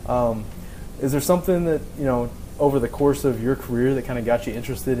Is there something that, over the course of your career that kind of got you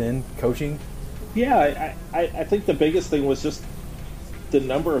interested in coaching? Yeah, I think the biggest thing was just the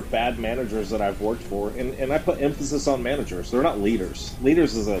number of bad managers that I've worked for, and I put emphasis on managers. They're not leaders.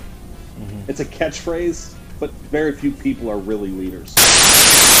 Leaders is it's a catchphrase, but very few people are really leaders.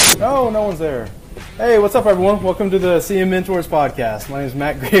 Oh, no one's there. Hey, what's up, everyone? Welcome to the CM Mentors podcast. My name is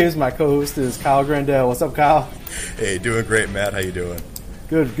Matt Graves. My co-host is Kyle Grandel. What's up, Kyle? Hey, doing great, Matt. How you doing?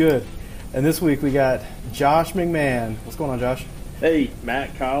 Good. And this week we got Josh McMahon. What's going on, Josh? Hey,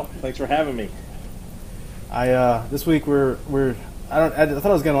 Matt, Kyle. Thanks for having me. This week I thought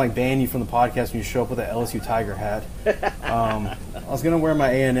I was gonna ban you from the podcast when you show up with an LSU Tiger hat. I was gonna wear my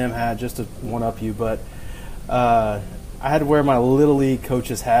A&M hat just to one up you, but I had to wear my Little League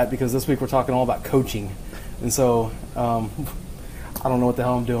coach's hat because this week we're talking all about coaching, and so I don't know what the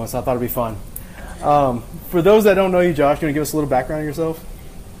hell I'm doing. So I thought it'd be fun. For those that don't know you, Josh, can you give us a little background on yourself?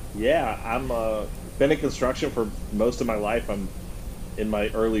 Yeah, I'm been in construction for most of my life. I'm in my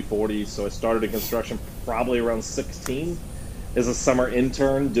early 40s, so I started in construction probably around 16 as a summer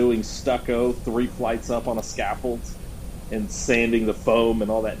intern doing stucco 3 flights up on a scaffold and sanding the foam and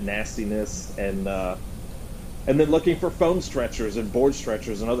all that nastiness, and then looking for foam stretchers and board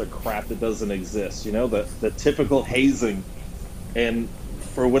stretchers and other crap that doesn't exist, the typical hazing. And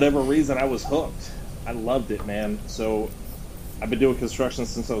for whatever reason, I was hooked. I loved it, man. So I've been doing construction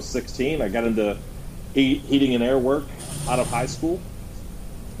since I was 16. I got into heating and air work out of high school,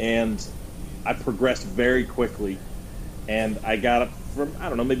 and I progressed very quickly. And I got up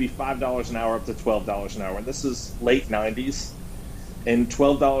from, maybe $5 an hour up to $12 an hour. And this is late 90s. And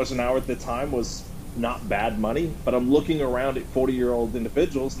 $12 an hour at the time was not bad money. But I'm looking around at 40-year-old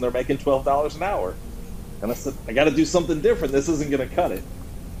individuals, and they're making $12 an hour. And I said, I got to do something different. This isn't going to cut it.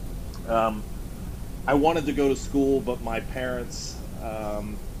 I wanted to go to school, but my parents,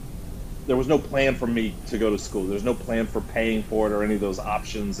 there was no plan for me to go to school. There was no plan for paying for it or any of those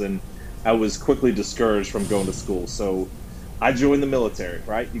options. And I was quickly discouraged from going to school. So I joined the military,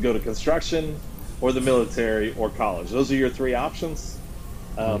 right? You go to construction or the military or college. Those are your 3 options.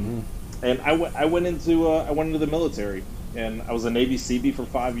 And I went into the military, and I was a Navy Seabee for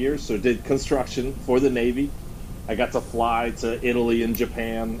 5 years. So did construction for the Navy. I got to fly to Italy and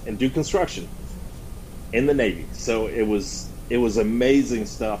Japan and do construction in the Navy. So it was amazing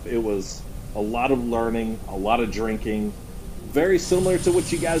stuff. It was a lot of learning, a lot of drinking, very similar to what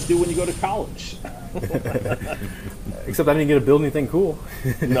you guys do when you go to college. Except I didn't get to build anything cool.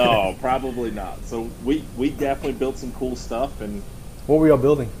 No, probably not. So we definitely built some cool stuff. And what were y'all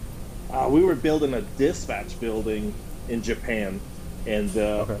building? We were building a dispatch building in Japan. And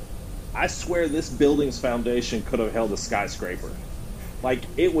okay. I swear this building's foundation could have held a skyscraper. Like,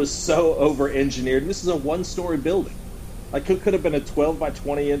 it was so over-engineered. This is a 1-story building. Like, it could have been a 12 by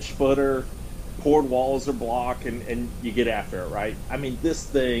 20-inch footer, poured walls or block, and you get after it, right? I mean, this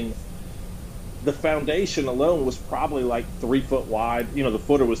thing, the foundation alone was probably like 3 foot wide. The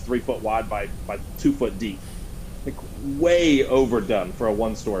footer was 3 foot wide by 2 foot deep. Like, way overdone for a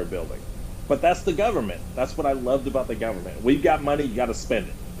 1-story building. But that's the government. That's what I loved about the government. We've got money, you got to spend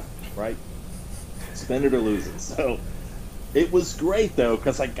it, right? Spend it or lose it. So it was great, though,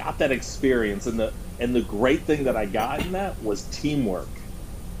 because I got that experience, and the great thing that I got in that was teamwork.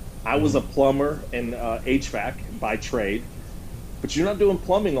 I was a plumber and HVAC by trade, but you're not doing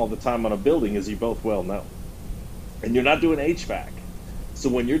plumbing all the time on a building, as you both well know. And you're not doing HVAC. So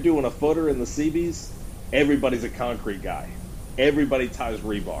when you're doing a footer in the Seabees, everybody's a concrete guy. Everybody ties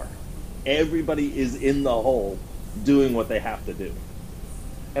rebar. Everybody is in the hole doing what they have to do.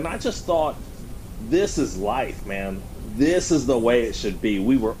 And I just thought, this is life, man. This is the way it should be.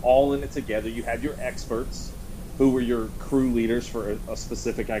 We were all in it together. You had your experts, who were your crew leaders for a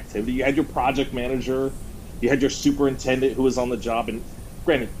specific activity. You had your project manager. You had your superintendent who was on the job. And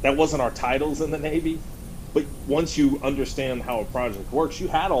granted, that wasn't our titles in the Navy, but once you understand how a project works, you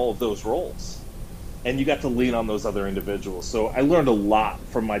had all of those roles. And you got to lean on those other individuals. So I learned a lot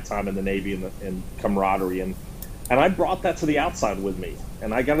from my time in the Navy and camaraderie. And I brought that to the outside with me.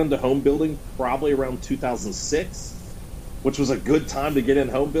 And I got into home building probably around 2006, which was a good time to get in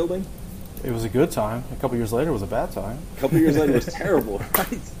home building. It was a good time. A couple years later was a bad time. A couple years later was terrible,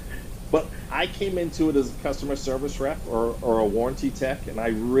 right? But I came into it as a customer service rep or a warranty tech, and I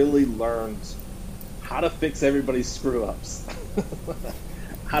really learned how to fix everybody's screw-ups,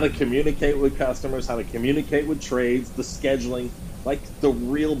 how to communicate with customers, how to communicate with trades, the scheduling, like the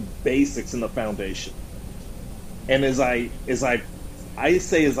real basics and the foundation. And as I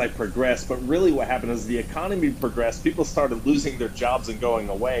progressed, but really what happened is the economy progressed. People started losing their jobs and going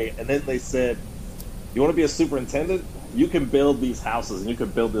away, and then they said, "You want to be a superintendent? you can build these houses and you can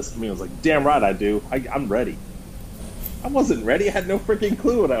build this community. I was like, damn right I do. I'm ready. I wasn't ready. I had no freaking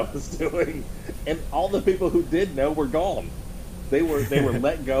clue what I was doing. And all the people who did know were gone. They were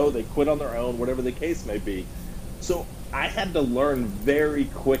let go. They quit on their own, whatever the case may be. So I had to learn very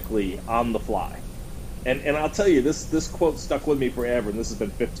quickly on the fly. And I'll tell you, this quote stuck with me forever, and this has been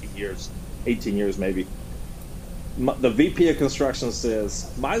 15 years, 18 years maybe. The VP of construction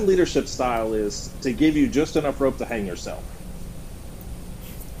says, my leadership style is to give you just enough rope to hang yourself.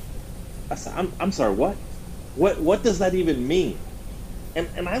 I said, I'm sorry, what? What does that even mean?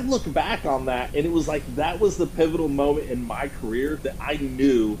 And I look back on that, and it was like that was the pivotal moment in my career that I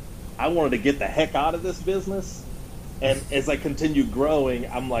knew I wanted to get the heck out of this business. And as I continue growing,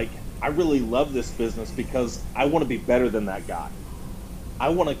 I'm like, I really love this business because I want to be better than that guy. I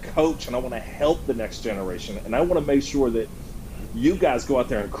want to coach and I want to help the next generation. And I want to make sure that you guys go out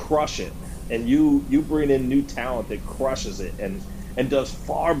there and crush it. And you bring in new talent that crushes it and does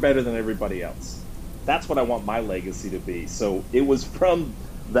far better than everybody else. That's what I want my legacy to be. So it was from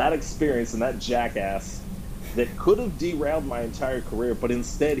that experience and that jackass that could have derailed my entire career, but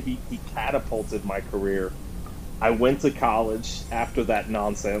instead he catapulted my career. I went to college after that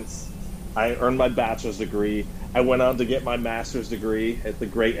nonsense. I earned my bachelor's degree. I went on to get my master's degree at the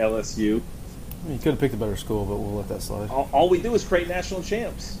great LSU. You could have picked a better school, but we'll let that slide. All we do is create national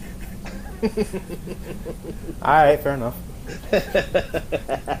champs. All right, fair enough.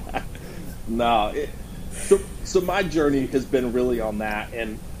 No, so my journey has been really on that,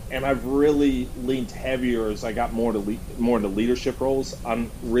 and I've really leaned heavier as I got more into leadership roles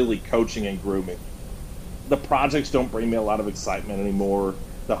on really coaching and grooming. The projects don't bring me a lot of excitement anymore.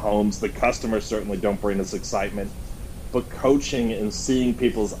 The homes, the customers certainly don't bring us excitement. But coaching and seeing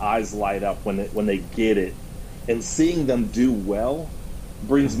people's eyes light up when they get it, and seeing them do well,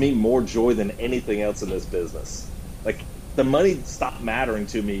 brings me more joy than anything else in this business. Like, the money stopped mattering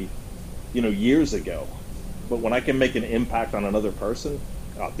to me, years ago. But when I can make an impact on another person,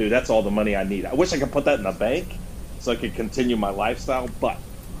 oh, dude, that's all the money I need. I wish I could put that in the bank so I could continue my lifestyle, but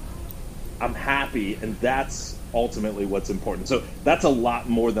I'm happy, and that's ultimately what's important. So that's a lot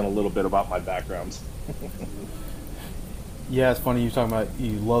more than a little bit about my background. Yeah, it's funny you talking about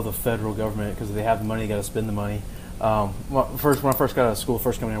you love the federal government because if they have the money, you got to spend the money. When I first got out of school, the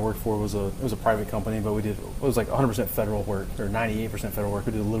first company I worked for was a private company, but it was like 100% federal work or 98% federal work.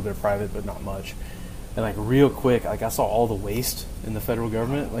 We did a little bit of private, but not much. And like real quick, like I saw all the waste in the federal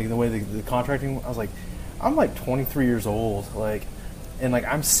government, like the way the contracting. I was like, I'm like 23 years old, like. And like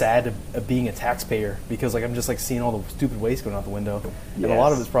I'm sad of being a taxpayer because like I'm just like seeing all the stupid waste going out the window, and a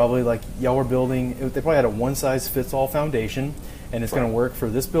lot of it's probably like y'all were building. They probably had a one size fits all foundation, and it's going to work for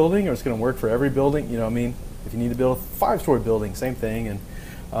this building or it's going to work for every building. You know what I mean? If you need to build a 5-story building, same thing. And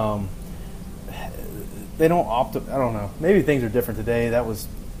they don't opt. I don't know. Maybe things are different today. That was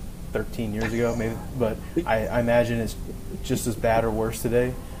 13 years ago, maybe. But I imagine it's just as bad or worse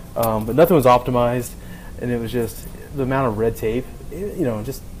today. But nothing was optimized, and it was just the amount of red tape.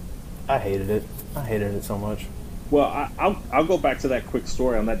 I hated it. I hated it so much. Well, I'll go back to that quick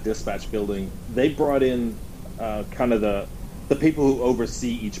story on that dispatch building. They brought in kind of the people who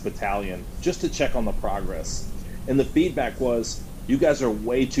oversee each battalion just to check on the progress. And the feedback was, you guys are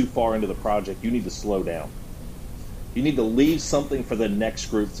way too far into the project. You need to slow down. You need to leave something for the next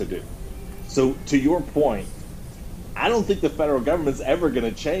group to do. So to your point, I don't think the federal government's ever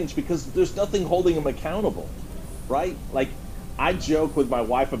going to change because there's nothing holding them accountable, right? Like, I joke with my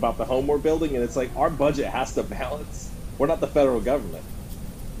wife about the home we're building, and it's like our budget has to balance. We're not the federal government.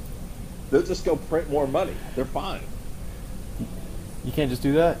 They'll just go print more money. They're fine. You can't just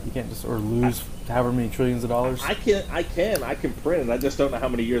do that? You can't just lose however many trillions of dollars? I can print it. I just don't know how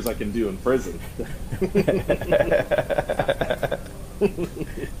many years I can do in prison.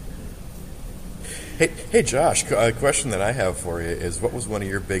 Hey, Josh, a question that I have for you is, what was one of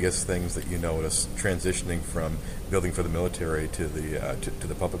your biggest things that you noticed transitioning from building for the military to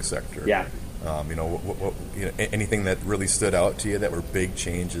the public sector? Yeah. Anything that really stood out to you that were big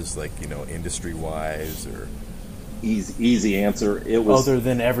changes, like, industry-wise or? Easy answer. It was other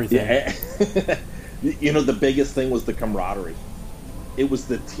than everything. Yeah, the biggest thing was the camaraderie. It was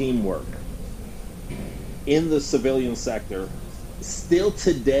the teamwork. In the civilian sector, still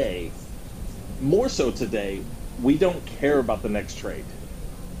today, more so today, we don't care about the next trade.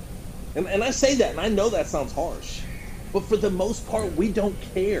 And I say that, and I know that sounds harsh, but for the most part, we don't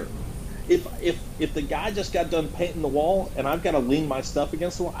care. If the guy just got done painting the wall and I've got to lean my stuff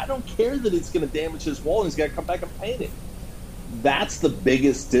against the wall, I don't care that it's going to damage his wall and he's got to come back and paint it. That's the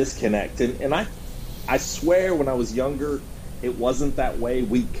biggest disconnect. And I swear when I was younger, it wasn't that way.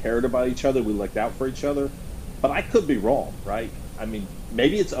 We cared about each other. We looked out for each other. But I could be wrong, right? I mean,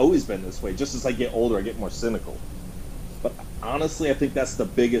 maybe it's always been this way. Just as I get older, I get more cynical. But honestly, I think that's the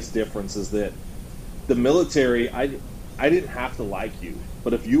biggest difference is that the military, I didn't have to like you.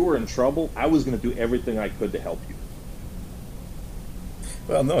 But if you were in trouble, I was going to do everything I could to help you.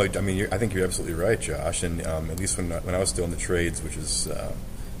 Well, no, I mean, I think you're absolutely right, Josh. And at least when I was still in the trades, which is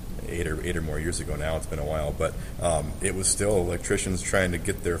eight or more years ago now, it's been a while, but it was still electricians trying to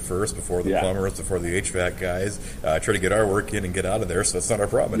get there first before the plumbers, before the HVAC guys, try to get our work in and get out of there, so it's not our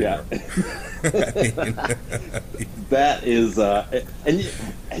problem anymore. That is, and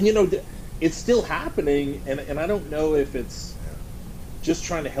you know, it's still happening, and I don't know if it's just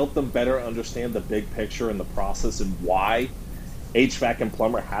trying to help them better understand the big picture and the process and why HVAC and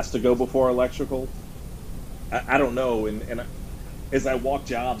plumber has to go before electrical. I don't know, and as I walk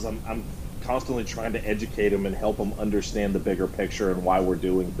jobs, I'm constantly trying to educate them and help them understand the bigger picture and why we're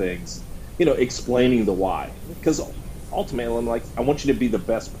doing things. You know, explaining the why. Because ultimately, I'm like, I want you to be the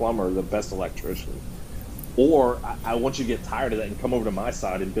best plumber, the best electrician. Or I want you to get tired of that and come over to my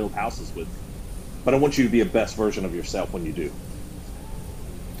side and build houses with me. But I want you to be a best version of yourself when you do.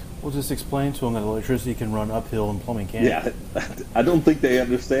 We'll just explain to them that electricity can run uphill and plumbing can't. Yeah, I don't think they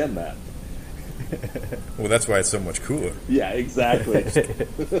understand that. Well, that's why it's so much cooler. Yeah, exactly.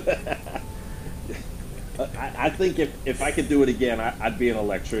 I think if I could do it again, I'd be an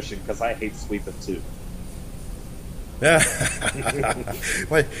electrician because I hate sweeping too.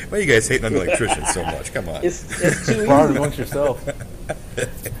 Why are you guys hating on electricians so much? Come on. It's too Borrow it easy. amongst yourself.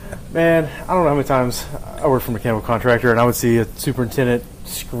 Man, I don't know how many times I worked for a mechanical contractor and I would see a superintendent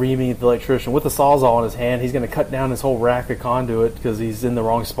screaming at the electrician with the Sawzall in his hand. He's going to cut down his whole rack of conduit because he's in the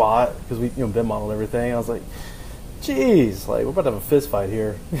wrong spot because we BIM modeled everything. I was like, geez, like we're about to have a fist fight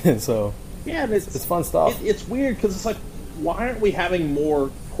here. And so Yeah, and it's fun stuff. It's weird because it's like, why aren't we having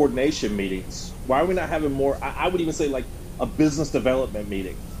more coordination meetings? Why are we not having more? I would even say like a business development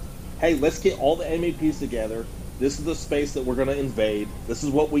meeting. Hey, let's get all the MEPs together. This is the space that we're going to invade. This is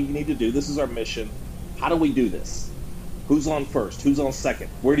what we need to do. This is our mission. How do we do this? Who's on first? Who's on second?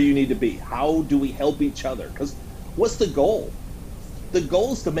 Where do you need to be? How do we help each other? Because what's the goal? The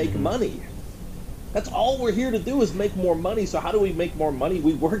goal is to make money. That's all we're here to do is make more money. So how do we make more money?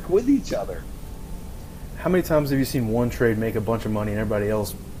 We work with each other. How many times have you seen one trade make a bunch of money and everybody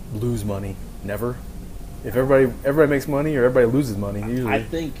else lose money? Never. If everybody makes money or everybody loses money, usually. I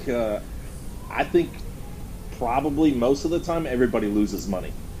think probably most of the time everybody loses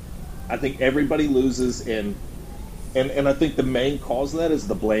money. I think everybody loses and I think the main cause of that is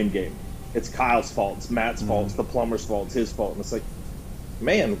the blame game. It's Kyle's fault, it's Matt's fault, it's the plumber's fault, it's his fault. And it's like,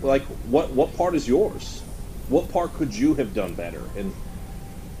 man, like what part is yours? What part could you have done better? And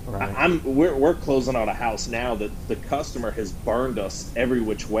Right. we're closing out a house now that the customer has burned us every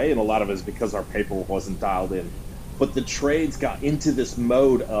which way, and a lot of it is because our paperwork wasn't dialed in. But the trades got into this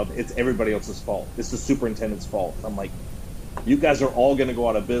mode of it's everybody else's fault. It's the superintendent's fault. I'm like, you guys are all going to go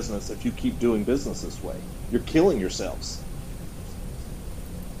out of business if you keep doing business this way. You're killing yourselves.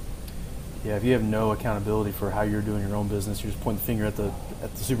 Yeah, if you have no accountability for how you're doing your own business, you just point the finger at the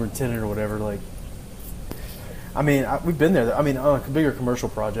superintendent or whatever. Like, I mean, we've been there. I mean, on a bigger commercial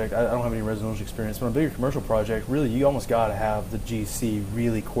project, I don't have any residential experience, but on a bigger commercial project, really, you almost got to have the GC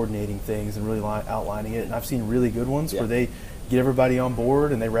really coordinating things and really outlining it. And I've seen really good ones where they get everybody on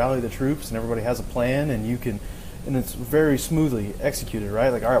board and they rally the troops and everybody has a plan and and it's very smoothly executed, right?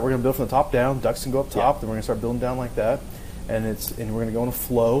 Like, all right, we're going to build from the top down, ducts can go up top, then we're going to start building down like that. And we're going to go in a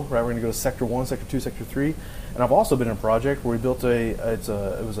flow, right? We're going to go to sector 1, sector 2, sector 3. And I've also been in a project where we built it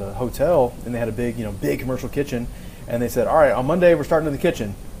was a hotel, and they had a big commercial kitchen, and they said, all right, on Monday we're starting in the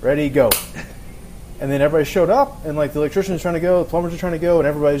kitchen, ready, go. And then everybody showed up, and like the electrician is trying to go, the plumbers are trying to go, and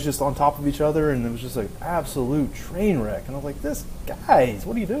everybody's just on top of each other, and it was just like absolute train wreck. And I was like, guys,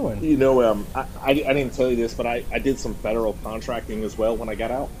 what are you doing? You know, I didn't tell you this, but I did some federal contracting as well when I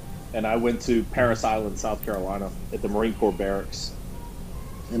got out. And I went to Parris Island, South Carolina, at the Marine Corps Barracks.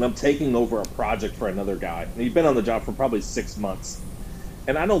 And I'm taking over a project for another guy. And he'd been on the job for probably 6 months.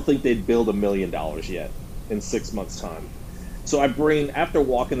 And I don't think they'd build $1 million yet in 6 months' time. So after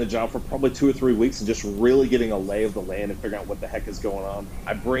walking the job for probably 2 or 3 weeks and just really getting a lay of the land and figuring out what the heck is going on,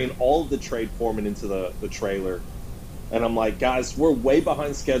 I bring all of the trade foremen into the trailer. And I'm like, guys, we're way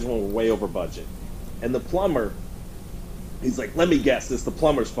behind schedule and we're way over budget. And the plumber, he's like, let me guess, it's the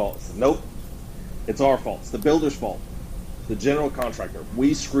plumber's fault. I said, nope, it's our fault. It's the builder's fault. The general contractor.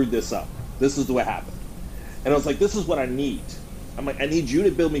 We screwed this up. This is what happened. And I was like, this is what I need. I'm like, I need you to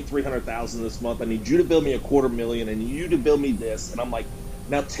build me $300,000 this month. I need you to build me $250,000. I need you to build me this. And I'm like,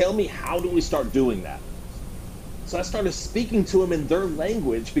 now tell me, how do we start doing that? So I started speaking to them in their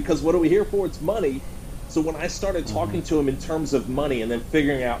language because what are we here for? It's money. So when I started talking to him in terms of money and then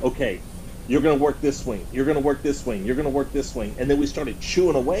figuring out, okay, you're going to work this swing, you're going to work this swing, you're going to work this swing, and then we started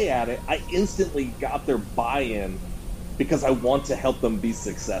chewing away at it, I instantly got their buy-in because I want to help them be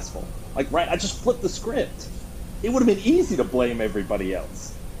successful. Like, right, I just flipped the script. It would have been easy to blame everybody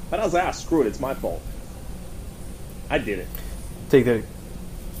else. But I was like, screw it, it's my fault. I did it. Take that.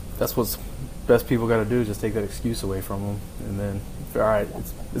 That's what's best people got to do, is just take that excuse away from them. And then, all right,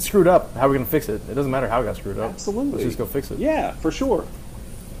 it's screwed up. How are we going to fix it? It doesn't matter how it got screwed up. Absolutely. Let's just go fix it. Yeah, for sure.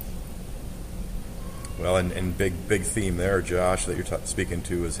 Well, and big theme there, Josh, that you're speaking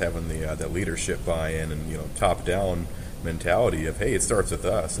to is having that leadership buy-in and top down mentality of, hey, it starts with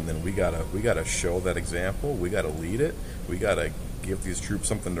us, and then we gotta show that example. We gotta lead it. We gotta give these troops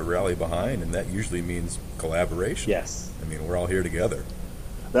something to rally behind, and that usually means collaboration. Yes. I mean, we're all here together.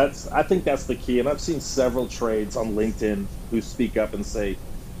 I think that's the key, and I've seen several trades on LinkedIn who speak up and say,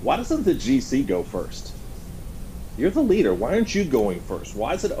 why doesn't the GC go first? You're the leader. Why aren't you going first?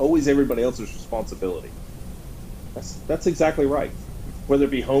 Why is it always everybody else's responsibility? That's exactly right. Whether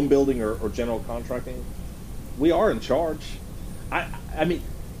it be home building or general contracting, we are in charge. I mean,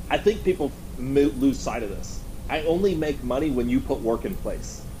 I think people lose sight of this. I only make money when you put work in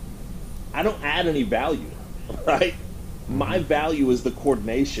place. I don't add any value, right? My value is the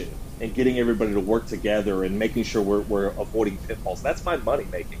coordination and getting everybody to work together and making sure we're avoiding pitfalls. That's my money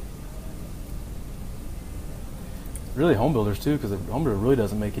making. Really, home builders too, because a home builder really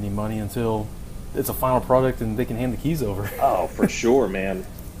doesn't make any money until it's a final product and they can hand the keys over. Oh, for sure, man.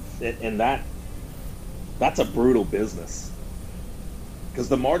 And that's a brutal business because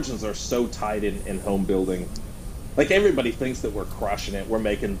the margins are so tight in home building. Like, everybody thinks that we're crushing it. We're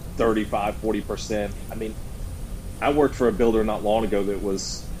making 35-40%. I mean, I worked for a builder not long ago that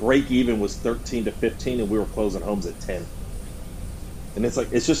was break even was 13 to 15, and we were closing homes at 10. And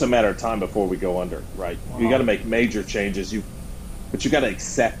it's just a matter of time before we go under, right? Wow. You got to make major changes. But you got to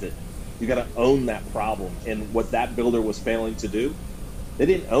accept it. You got to own that problem. And what that builder was failing to do, they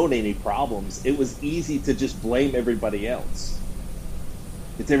didn't own any problems. It was easy to just blame everybody else.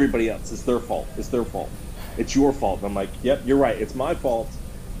 It's everybody else. It's their fault. It's their fault. It's your fault. And I'm like, yep, you're right. It's my fault.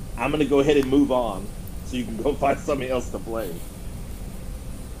 I'm going to go ahead and move on so you can go find somebody else to blame.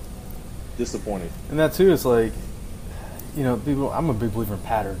 Disappointing. And that too is like, people. I'm a big believer in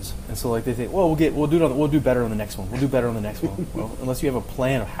patterns, and so like they think, well, we'll do better on the next one. We'll do better on the next one. Well, unless you have a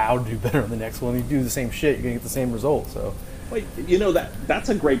plan of how to do better on the next one, you do the same shit, you're gonna get the same result. So, wait, that's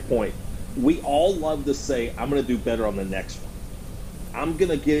a great point. We all love to say, I'm gonna do better on the next one. I'm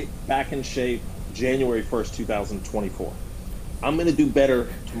gonna get back in shape January 1st, 2024. I'm gonna do better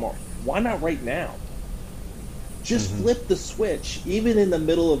tomorrow. Why not right now? Just flip the switch. Even in the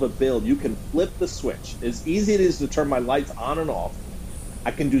middle of a build, you can flip the switch. As easy it is to turn my lights on and off,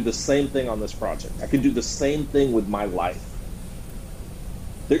 I can do the same thing on this project. I can do the same thing with my life.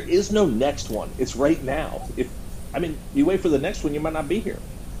 There is no next one. It's right now. You wait for the next one, you might not be here.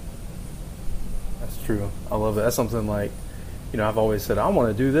 That's true. I love it. That's something like, I've always said, I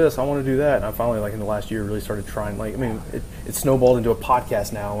want to do this, I want to do that. And I finally, in the last year, really started trying. It snowballed into a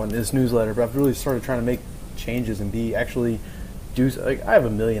podcast now and this newsletter, but I've really started trying to make changes and I have a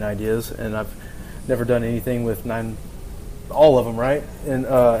million ideas, and I've never done anything with all of them, right? And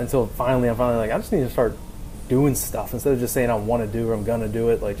until finally I'm like, I just need to start doing stuff instead of just saying I want to do or I'm gonna do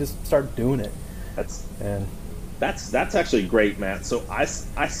it. Like, just start doing it. That's actually great, Matt. So I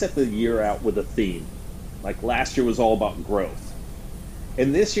set the year out with a theme. Like, last year was all about growth,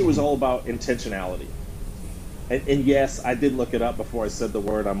 and this year was all about intentionality. And yes, I did look it up before I said the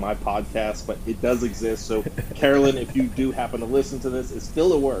word on my podcast, but it does exist. So, Carolyn, if you do happen to listen to this, it's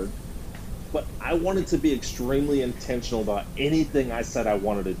still a word. But I wanted to be extremely intentional about anything I said I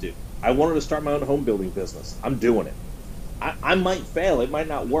wanted to do. I wanted to start my own home building business. I'm doing it. I might fail. It might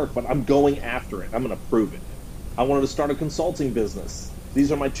not work, but I'm going after it. I'm going to prove it. I wanted to start a consulting business.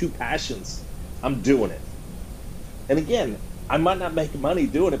 These are my two passions. I'm doing it. And again, I might not make money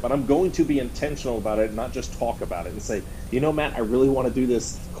doing it, but I'm going to be intentional about it and not just talk about it and say, Matt, I really want to do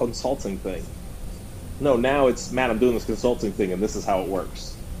this consulting thing. No, now it's, Matt, I'm doing this consulting thing, and this is how it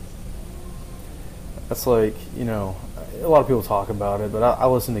works. That's like, a lot of people talk about it, but I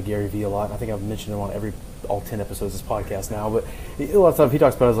listen to Gary Vee a lot. I think I've mentioned him on all 10 episodes of this podcast now, but a lot of times he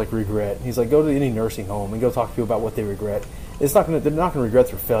talks about it as like regret. He's like, go to any nursing home and go talk to people about what they regret. They're not going to regret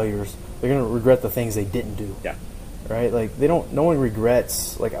their failures. They're going to regret the things they didn't do. Yeah. Right? Like, no one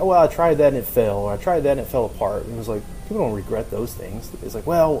regrets, like, oh, well, I tried that and it fell, or I tried that and it fell apart. It was like, people don't regret those things. It's like,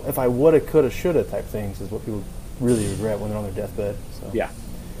 well, if I woulda, coulda, shoulda type things is what people really regret when they're on their deathbed. So. Yeah.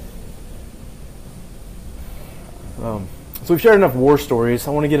 So we've shared enough war stories.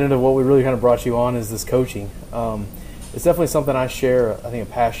 I want to get into what we really kind of brought you on is this coaching. It's definitely something I share, I think,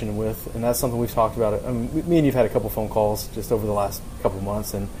 a passion with, and that's something we've talked about. I mean, me and you've had a couple phone calls just over the last couple of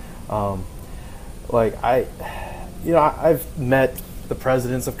months, and I've met the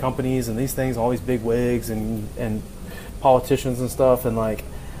presidents of companies and these things, all these big wigs and politicians and stuff, and like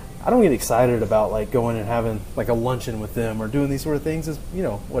I don't get excited about like going and having like a luncheon with them or doing these sort of things. As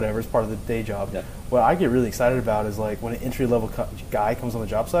whatever, it's part of the day job. Yep. What I get really excited about is like when an entry level guy comes on the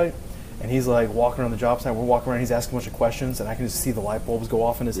job site and he's like walking around the job site. We're walking around, he's asking a bunch of questions, and I can just see the light bulbs go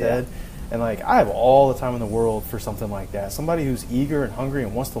off in his head. And like I have all the time in the world for something like that. Somebody who's eager and hungry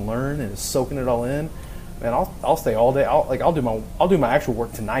and wants to learn and is soaking it all in. Man, I'll stay all day. I'll do my actual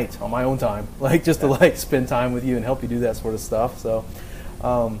work tonight on my own time, like just to like spend time with you and help you do that sort of stuff. So,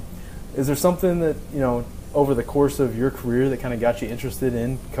 is there something that over the course of your career that kind of got you interested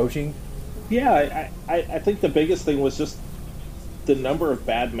in coaching? Yeah, I think the biggest thing was just the number of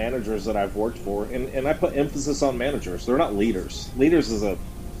bad managers that I've worked for, and I put emphasis on managers. They're not leaders. Leaders is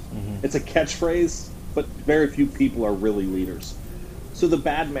it's a catchphrase, but very few people are really leaders. So the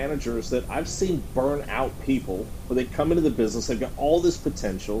bad managers that I've seen burn out people, where they come into the business, they've got all this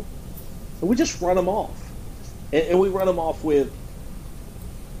potential, and we just run them off. And we run them off with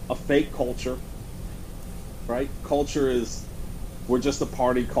a fake culture, right? Culture is, we're just a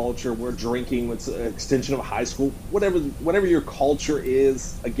party culture, we're drinking, it's an extension of high school, whatever your culture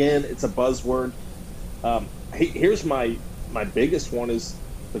is. Again, it's a buzzword. Here's my biggest one is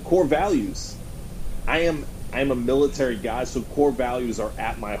the core values. I am a military guy, so core values are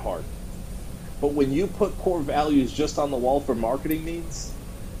at my heart. But when you put core values just on the wall for marketing needs,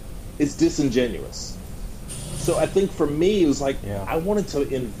 it's disingenuous. So I think for me, it was like, I wanted to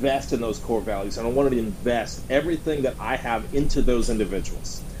invest in those core values, and I wanted to invest everything that I have into those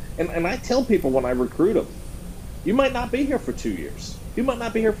individuals. And I tell people when I recruit them, you might not be here for 2 years. You might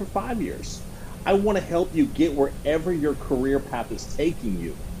not be here for 5 years. I want to help you get wherever your career path is taking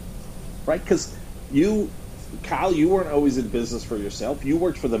you, right? Because Kyle, you weren't always in business for yourself. You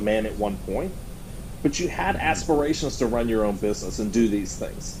worked for the man at one point, but you had aspirations to run your own business and do these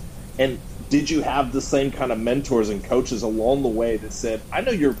things. And did you have the same kind of mentors and coaches along the way that said, I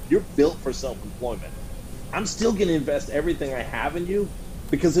know you're built for self-employment. I'm still going to invest everything I have in you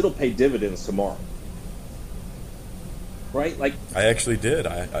because it'll pay dividends tomorrow. Right? Like I actually did.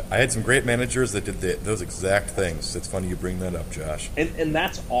 I had some great managers that did those exact things. It's funny you bring that up, Josh. And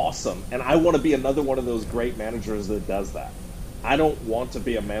that's awesome. And I want to be another one of those great managers that does that. I don't want to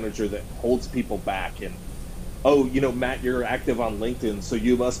be a manager that holds people back and, Matt, you're active on LinkedIn, so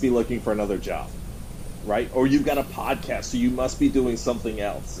you must be looking for another job, right? Or you've got a podcast, so you must be doing something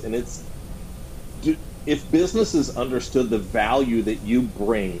else. And if businesses understood the value that you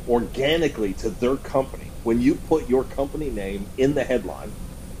bring organically to their company, when you put your company name in the headline,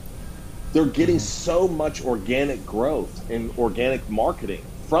 they're getting so much organic growth and organic marketing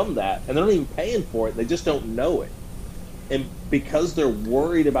from that, and they're not even paying for it. They just don't know it. And because they're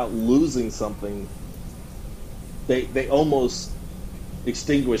worried about losing something, they almost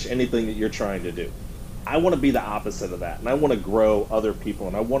extinguish anything that you're trying to do. I want to be the opposite of that, and I want to grow other people,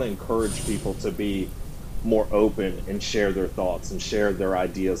 and I want to encourage people to be more open and share their thoughts and share their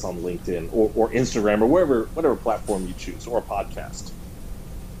ideas on LinkedIn or Instagram or whatever platform you choose, or a podcast.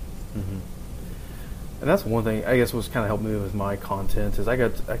 Mm-hmm. And that's one thing I guess was kind of helped me with my content is I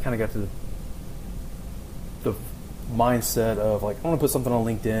kind of got to the mindset of like I want to put something on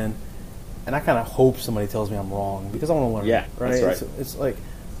LinkedIn, and I kind of hope somebody tells me I'm wrong because I want to learn. Yeah, right. That's right. It's like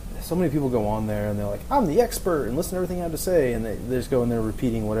so many people go on there and they're like, I'm the expert and listen to everything I have to say, and they just go and they're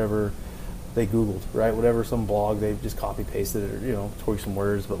repeating whatever they Googled, right? Whatever, some blog, they just copy pasted it or, tweak some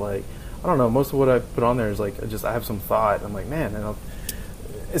words. But like, I don't know, most of what I put on there is like, I have some thought. I'm like, man,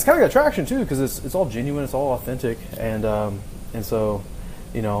 it's kind of got traction too, because it's all genuine, it's all authentic. And so,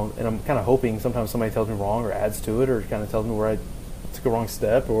 and I'm kind of hoping sometimes somebody tells me wrong or adds to it or kind of tells me where I took a wrong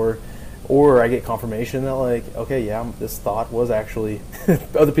step or I get confirmation that like, okay, this thought was actually,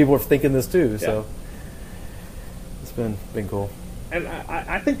 other people are thinking this too. Yeah. So it's been cool. And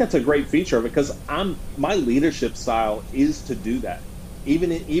I think that's a great feature because my leadership style is to do that,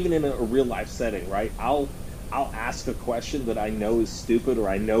 even in a real life setting, right? I'll ask a question that I know is stupid or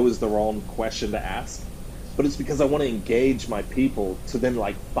I know is the wrong question to ask, but it's because I want to engage my people to then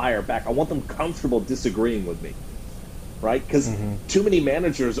like fire back. I want them comfortable disagreeing with me, right? Because too many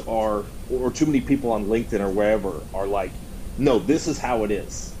managers or too many people on LinkedIn or wherever are like, no, this is how it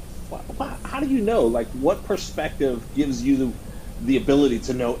is. How do you know? Like, what perspective gives you the ability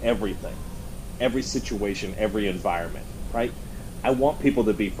to know everything, every situation, every environment, right? I want people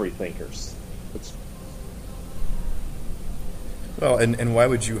to be free thinkers. Well, and why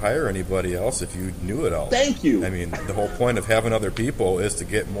would you hire anybody else if you knew it all? Thank you. I mean, the whole point of having other people is to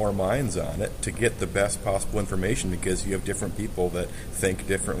get more minds on it, to get the best possible information, because you have different people that think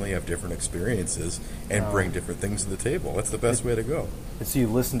differently, have different experiences, and bring different things to the table. That's the best way to go. It's you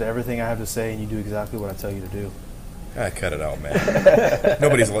listen to everything I have to say and you do exactly what I tell you to do. Cut it out, man.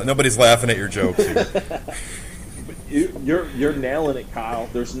 nobody's laughing at your jokes here. You're nailing it, Kyle.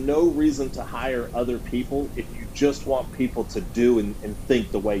 There's no reason to hire other people if you just want people to do and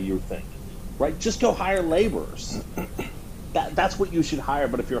think the way you think, right? Just go hire laborers. That's what you should hire.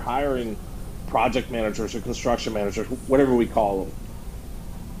 But if you're hiring project managers or construction managers, whatever we call them,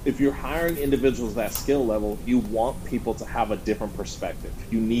 if you're hiring individuals at that skill level, you want people to have a different perspective.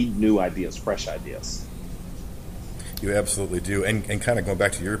 You need new ideas, fresh ideas. You absolutely do. And kind of going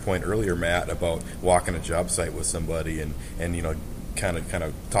back to your point earlier, Matt, about walking a job site with somebody and you know, kind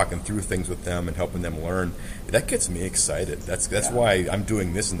of talking through things with them and helping them learn, that gets me excited. That's why I'm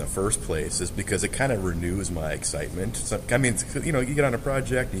doing this in the first place, is because it kind of renews my excitement. So, I mean, you know, you get on a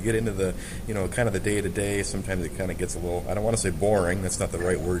project, you get into the, you know, kind of the day-to-day, sometimes it kind of gets a little, I don't want to say boring, that's not the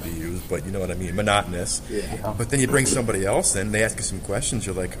right word to use, but you know what I mean, monotonous. Yeah. But then you bring somebody else in, they ask you some questions,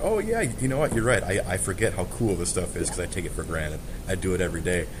 you're like, oh yeah, you know what, you're right, I forget how cool this stuff is because I take it for granted. I do it every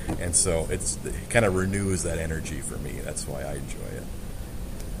day. And so it kind of renews that energy for me. That's why I enjoy it.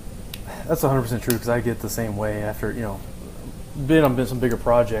 That's 100% true, because I get the same way after, you know, been on some bigger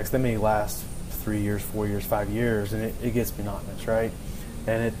projects. They may last 3 years, 4 years, 5 years, and it gets monotonous, right?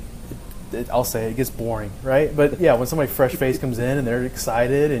 And I'll say it gets boring, right? But yeah, when somebody fresh face comes in and they're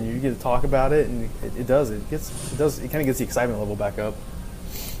excited and you get to talk about it, and it kind of gets the excitement level back up.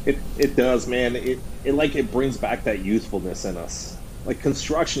 It does, man. It brings back that youthfulness in us. Like,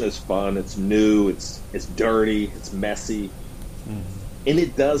 construction is fun. It's new. It's dirty. It's messy. Mm-hmm. And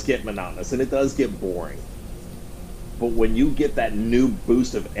it does get monotonous, and it does get boring. But when you get that new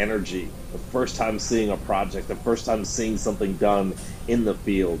boost of energy, the first time seeing a project, the first time seeing something done in the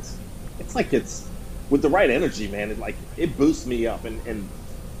field, it's with the right energy, man. It boosts me up. And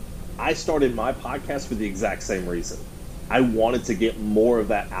I started my podcast for the exact same reason. I wanted to get more of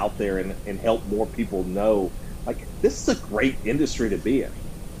that out there and help more people know, like, this is a great industry to be in.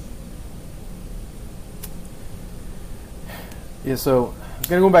 Yeah, so I'm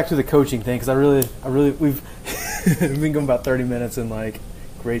gonna go back to the coaching thing, because I really we've been going about 30 minutes and like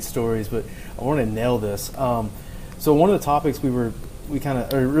great stories, but I want to nail this. So one of the topics it really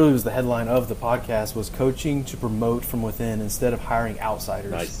was the headline of the podcast, was coaching to promote from within instead of hiring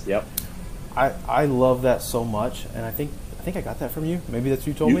outsiders. Nice. Yep. I love that so much, and I think I got that from you. Maybe that's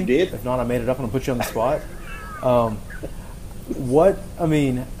you told me. You did. If not, I made it up. I'm gonna put you on the spot.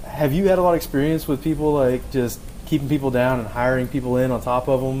 Have you had a lot of experience with people like just keeping people down and hiring people in on top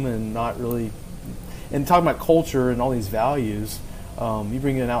of them, and not really, and talking about culture and all these values? You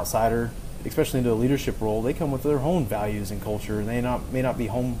bring in an outsider, especially into a leadership role, they come with their own values and culture, and they may not be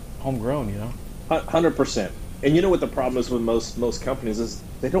homegrown, you know. 100%. And you know what the problem is with most companies is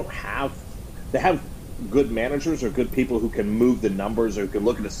they have good managers or good people who can move the numbers or can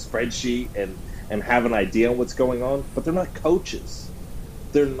look at a spreadsheet and have an idea on what's going on, but they're not coaches.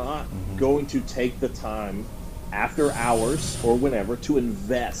 They're not going to take the time after hours or whenever to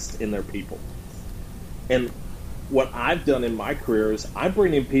invest in their people. And what I've done in my career is I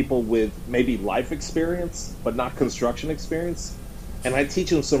bring in people with maybe life experience but not construction experience, and I teach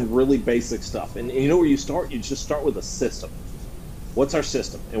them some really basic stuff. And you know where you start? You just start with a system. What's our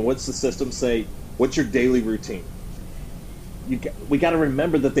system? And what's the system say? What's your daily routine? We got to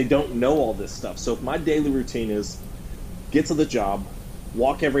remember that they don't know all this stuff. So if my daily routine is get to the job,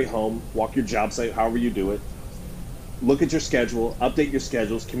 walk every home, walk your job site, however you do it, look at your schedule, update your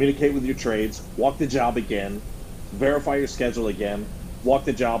schedules, communicate with your trades, walk the job again, verify your schedule again, walk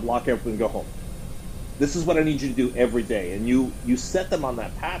the job, lock everything, go home. This is what I need you to do every day. And you set them on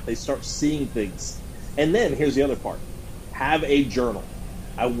that path, they start seeing things. And then here's the other part. Have a journal.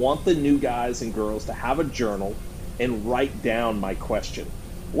 I want the new guys and girls to have a journal and write down my question.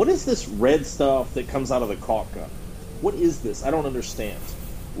 What is this red stuff that comes out of the caulk gun? What is this? I don't understand.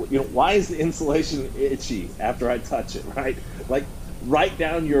 You know, why is the insulation itchy after I touch it, right? Like, write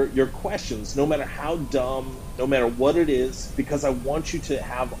down your questions, no matter how dumb, no matter what it is, because I want you to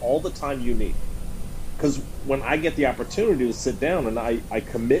have all the time you need. Because when I get the opportunity to sit down and I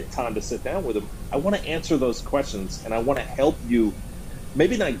commit time to sit down with them, I want to answer those questions, and I want to help you,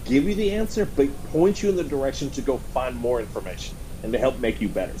 maybe not give you the answer, but point you in the direction to go find more information and to help make you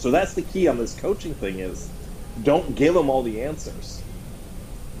better. So that's the key on this coaching thing is, don't give them all the answers.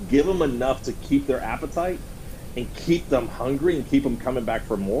 Give them enough to keep their appetite and keep them hungry and keep them coming back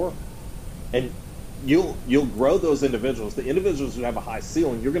for more. And you'll grow those individuals. The individuals who have a high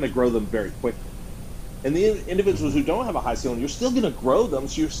ceiling, you're going to grow them very quickly. And the individuals who don't have a high ceiling, you're still going to grow them,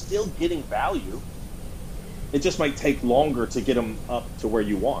 so you're still getting value. It just might take longer to get them up to where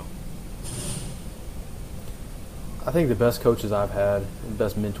you want. I think the best coaches I've had, the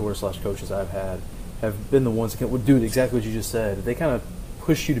best mentors / coaches I've had, have been the ones that would do exactly what you just said. They kind of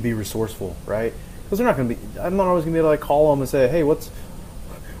push you to be resourceful, right? Because they're not going to be. I'm not always going to be able to call them and say, "Hey, what's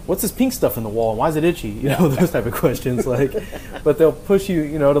this pink stuff in the wall? And why is it itchy?" Those type of questions. But they'll push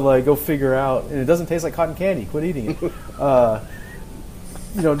you, to go figure out. And it doesn't taste like cotton candy. Quit eating it.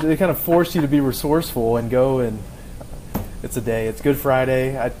 They kind of force you to be resourceful and go. And it's a day. It's Good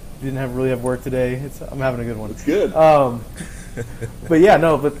Friday. I didn't really have work today. I'm having a good one. It's good.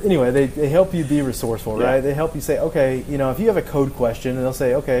 But anyway, they help you be resourceful, right? They help you say, okay, if you have a code question, and they'll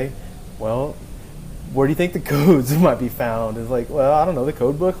say, okay, well, where do you think the codes might be found? It's like, well, I don't know, the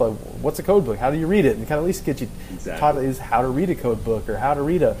code book. Like, what's a code book? How do you read it? And kind of at least get you taught is how to read a code book or how to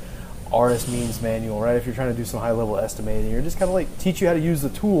read a RS means manual, right? If you're trying to do some high level estimating, you're just kind of teach you how to use the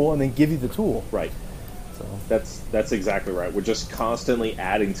tool and then give you the tool. Right. That's exactly right. We're just constantly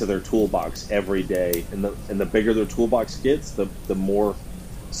adding to their toolbox every day, and the bigger their toolbox gets, the more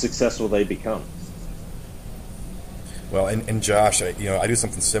successful they become. Well, and Josh, I do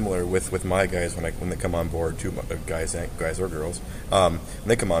something similar with my guys when they come on board, too, guys or girls. When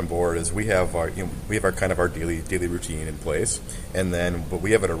they come on board, is we have our kind of our daily routine in place, but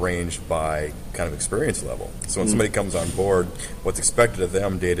we have it arranged by kind of experience level. So when somebody comes on board, what's expected of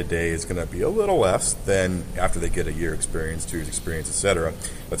them day to day is going to be a little less than after they get a year experience, 2 years experience, etc.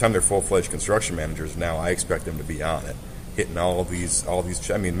 By the time they're full-fledged construction managers, now I expect them to be on it, hitting all of these.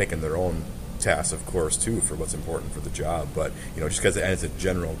 Making their own tasks, of course, too, for what's important for the job, but just because it's a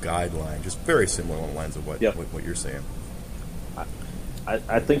general guideline, just very similar along the lines of what you're saying.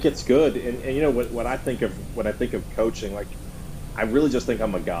 I think it's good, and when I think of coaching, I really just think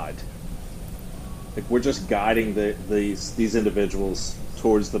I'm a guide. We're just guiding these individuals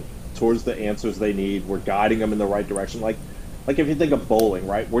towards the answers they need. We're guiding them in the right direction. Like if you think of bowling,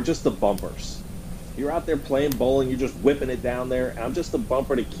 right? We're just the bumpers. You're out there playing bowling, you're just whipping it down there, and I'm just the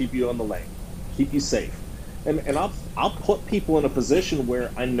bumper to keep you on the lane. Keep you safe, and I'll put people in a position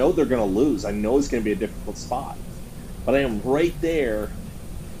where I know they're going to lose. I know it's going to be a difficult spot, but I am right there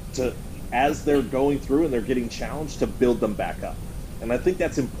as they're going through and they're getting challenged, to build them back up. And I think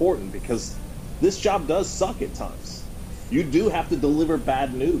that's important because this job does suck at times. You do have to deliver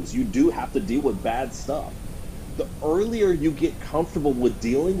bad news. You do have to deal with bad stuff. The earlier you get comfortable with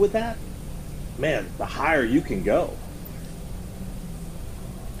dealing with that, man, the higher you can go.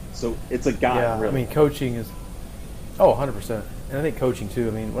 So it's a guide, yeah, really. Coaching is 100%. And I think coaching, too.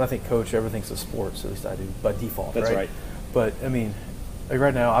 When I think coach, everything's a sports. At least I do, by default, That's right. But,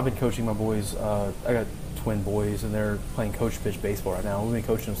 right now, I've been coaching my boys. I got twin boys, and they're playing coach pitch baseball right now. We've been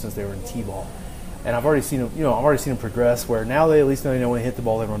coaching them since they were in T-ball. And I've already seen them progress where now they at least know when they hit the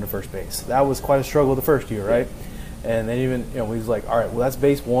ball, they run to first base. That was quite a struggle the first year, right? And then even, we was like, all right, well, that's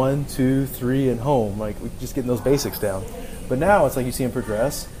base 1, 2, 3, and home. We're just getting those basics down. But now it's you see them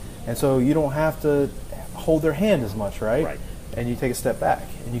progress. And so you don't have to hold their hand as much, right? Right. And you take a step back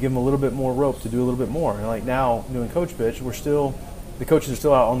and you give them a little bit more rope to do a little bit more. And now doing coach pitch, the coaches are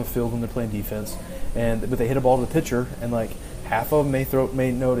still out on the field when they're playing defense, but they hit a ball to the pitcher, and half of them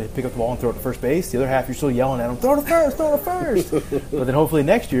may know to pick up the ball and throw it to first base. The other half, you're still yelling at them, throw to first. But then hopefully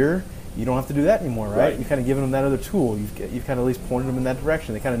next year you don't have to do that anymore, right? You've kind of given them that other tool. You've kind of at least pointed them in that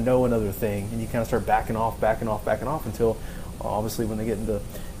direction. They kind of know another thing, and you kind of start backing off until obviously when they get into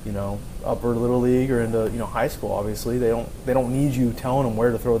upper little league or into high school, obviously they don't need you telling them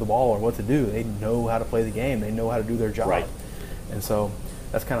where to throw the ball or what to do. They know how to play the game. They know how to do their job. Right. And so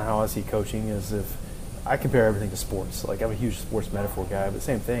that's kind of how I see coaching. Is if I compare everything to sports. I'm a huge sports metaphor guy, but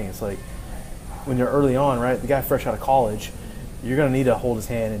same thing. It's when you're early on, right? The guy fresh out of college, you're going to need to hold his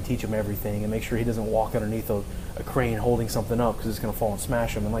hand and teach him everything and make sure he doesn't walk underneath a crane holding something up because it's going to fall and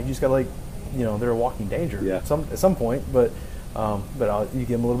smash him. And you just got they're a walking danger at some point, but you give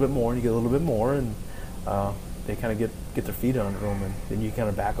them a little bit more, and you get a little bit more, and they kind of get their feet under them, and then you kind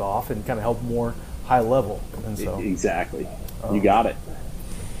of back off and kind of help more high level. And so exactly, you got it.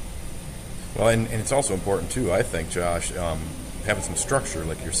 Well, and it's also important too, I think, Josh, having some structure,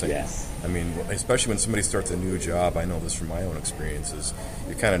 like you're saying. Yes. Especially when somebody starts a new job, I know this from my own experiences.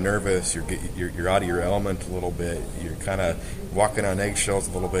 You're kind of nervous. You're out of your element a little bit. You're kind of walking on eggshells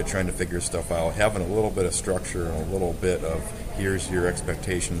a little bit, trying to figure stuff out. Having a little bit of structure and a little bit of here's your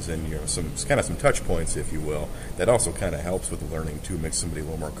expectations and some touch points, if you will. That also kind of helps with the learning too. Makes somebody a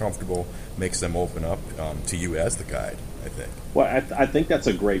little more comfortable. Makes them open up to you as the guide. I think. Well, I think that's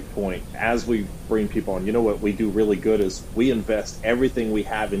a great point. As we bring people on, you know what we do really good is we invest everything we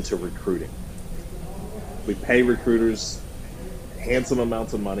have into recruiting. We pay recruiters handsome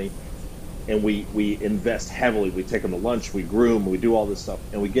amounts of money, and we invest heavily. We take them to lunch, we groom, we do all this stuff,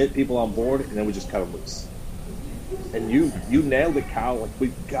 and we get people on board, and then we just cut them loose. And you nailed it, Kyle. Like,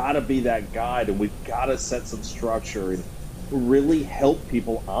 we've got to be that guide, and we've got to set some structure and really help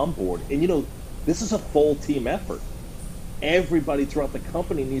people on board. And, you know, this is a full team effort. Everybody throughout the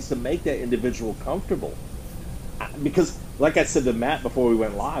company needs to make that individual comfortable. Because, like I said to Matt before we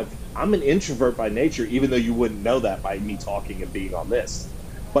went live, I'm an introvert by nature, even though you wouldn't know that by me talking and being on this.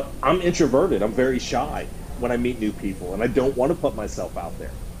 But I'm introverted. I'm very shy when I meet new people, and I don't want to put myself out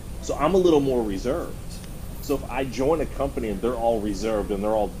there. So I'm a little more reserved. So if I join a company and they're all reserved and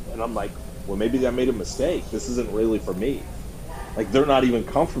I'm like, well, maybe I made a mistake. This isn't really for me. Like, they're not even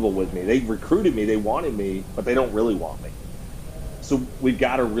comfortable with me. They recruited me, they wanted me, but they don't really want me. So we've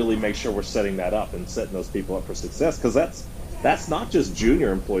got to really make sure we're setting that up and setting those people up for success, because that's not just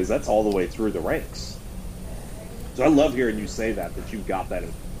junior employees, that's all the way through the ranks. So I love hearing you say that you've got that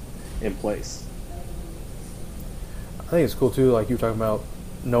in place. I think it's cool too, like you were talking about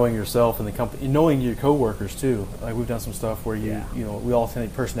knowing yourself and the company, knowing your coworkers too. Like, we've done some stuff where you know, we all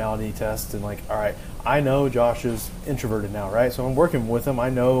take personality tests, and like, all right, I know Josh is introverted now, right? So I'm working with him.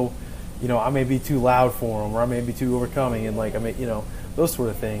 I know, you know, I may be too loud for him, or I may be too overcoming, and like, I mean, you know, those sort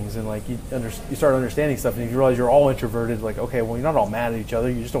of things. And like, you start understanding stuff, and you realize you're all introverted. Like, okay, well, you're not all mad at each other.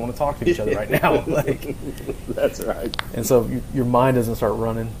 You just don't want to talk to each other right now. Like, that's right. And so your mind doesn't start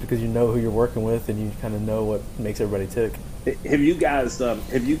running because you know who you're working with, and you kind of know what makes everybody tick. Have you guys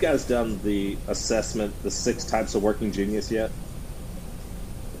done the assessment, the 6 Types of Working Genius yet?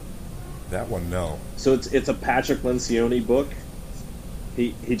 That one, no. So it's a Patrick Lencioni book.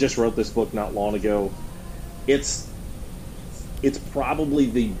 He just wrote this book not long ago. It's probably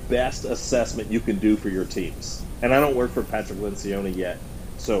the best assessment you can do for your teams. And I don't work for Patrick Lencioni yet,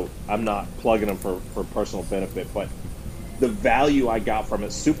 so I'm not plugging him for personal benefit. But the value I got from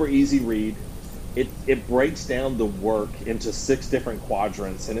it, super easy read. It breaks down the work into 6 different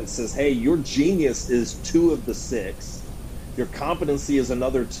quadrants, and it says, hey, your genius is 2 of the 6, your competency is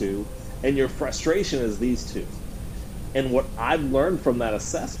another 2, and your frustration is these 2. And what I've learned from that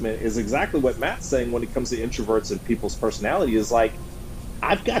assessment is exactly what Matt's saying when it comes to introverts and people's personality is like,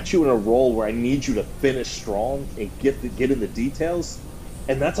 I've got you in a role where I need you to finish strong and get in the details,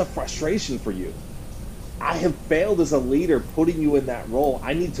 and that's a frustration for you. I have failed as a leader putting you in that role.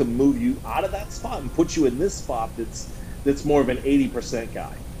 I need to move you out of that spot and put you in this spot that's more of an 80%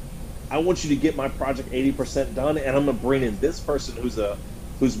 guy. I want you to get my project 80% done, and I'm going to bring in this person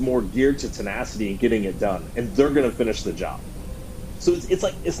who's more geared to tenacity and getting it done, and they're going to finish the job. So it's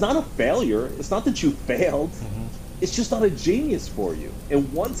like, it's not a failure. It's not that you failed. Mm-hmm. It's just not a genius for you.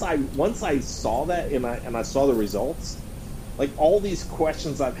 And once I saw that and I saw the results, like, all these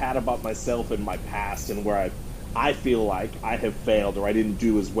questions I've had about myself in my past and where I feel like I have failed or I didn't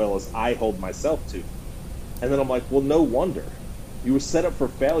do as well as I hold myself to. And then I'm like, well, no wonder. You were set up for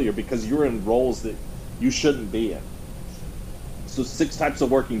failure because you're in roles that you shouldn't be in. So 6 Types of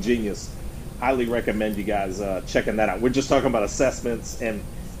Working Genius. Highly recommend you guys checking that out. We're just talking about assessments. And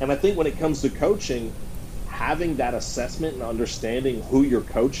I think when it comes to coaching, having that assessment and understanding who you're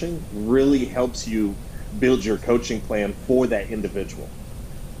coaching really helps you build your coaching plan for that individual.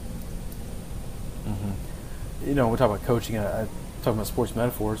 Mm-hmm. You know, we talk about coaching. I talk about sports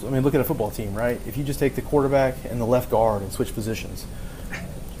metaphors. I mean, look at a football team, right? If you just take the quarterback and the left guard and switch positions,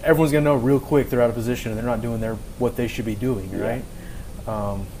 everyone's going to know real quick they're out of position and they're not doing what they should be doing, right?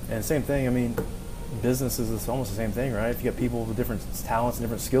 Yeah. And same thing. I mean, business is almost the same thing, right? If you got people with different talents and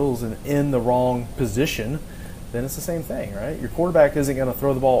different skills and in the wrong position, then it's the same thing, right? Your quarterback isn't going to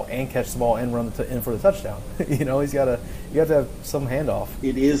throw the ball and catch the ball and run in for the touchdown. You know, you have to have some handoff.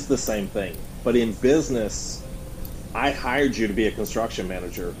 It is the same thing. But in business, I hired you to be a construction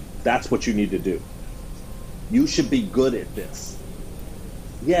manager. That's what you need to do. You should be good at this.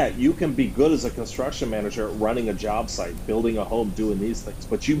 Yeah, you can be good as a construction manager at running a job site, building a home, doing these things,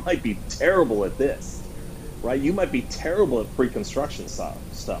 but you might be terrible at this, right? You might be terrible at pre-construction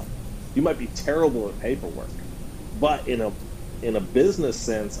stuff. You might be terrible at paperwork. But in a business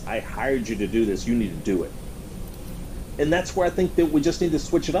sense, I hired you to do this. You need to do it. And that's where I think that we just need to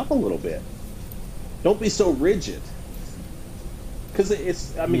switch it up a little bit. Don't be so rigid. Because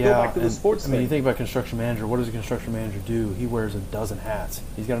go back to the sports thing. I mean, you think about construction manager. What does a construction manager do? He wears a dozen hats.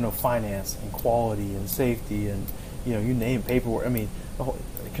 He's got to know finance and quality and safety and, you know, you name paperwork. I mean, the whole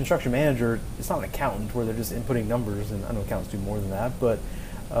construction manager, it's not an accountant where they're just inputting numbers, and I know accountants do more than that, but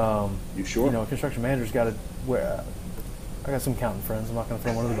you sure? You know, a construction manager's got to wear I got some accountant friends. I'm not going to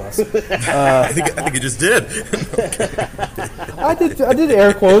throw them under the bus. I think you just did. I did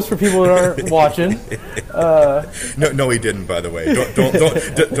air quotes for people that aren't watching. No, he didn't. By the way,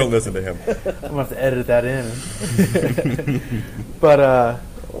 don't listen to him. I'm gonna have to edit that in. But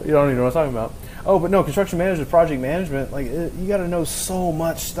you don't even know what I'm talking about. Oh, but no, construction management, project management, like you got to know so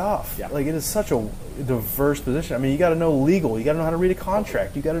much stuff. Yeah. Like it is such a diverse position. I mean, you got to know legal. You got to know how to read a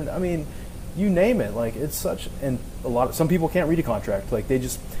contract. You got to. I mean, you name it. Like it's such, and some people can't read a contract. Like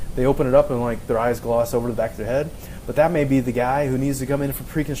they open it up and like their eyes gloss over the back of their head. But that may be the guy who needs to come in for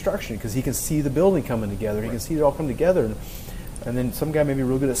pre-construction because he can see the building coming together. Right. He can see it all come together. And then some guy may be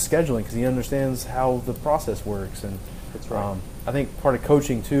real good at scheduling because he understands how the process works. And that's right. I think part of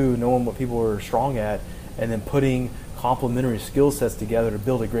coaching too, knowing what people are strong at, and then putting complementary skill sets together to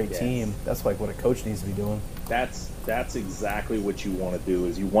build a great team. That's like what a coach needs to be doing. That's exactly what you want to do.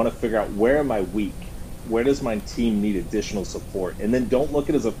 Is you want to figure out where am I weak, where does my team need additional support, and then don't look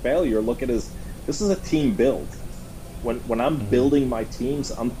at it as a failure. Look at it as this is a team build. When I'm building my teams,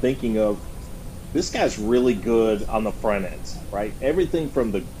 I'm thinking of this guy's really good on the front end, right? Everything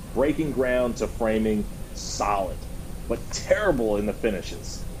from the breaking ground to framing, solid, but terrible in the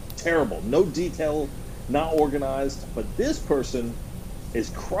finishes. Terrible. No detail, not organized. But this person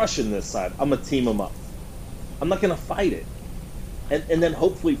is crushing this side. I'm going to team them up. I'm not going to fight it. And then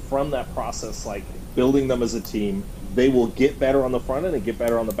hopefully from that process, like building them as a team, they will get better on the front end and get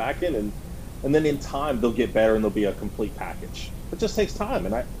better on the back end. And then in time, they'll get better and they'll be a complete package. It just takes time.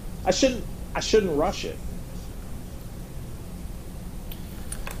 And I shouldn't rush it.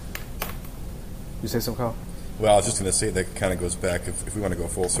 You say something, Kyle? Well, I was just going to say that kind of goes back, if we want to go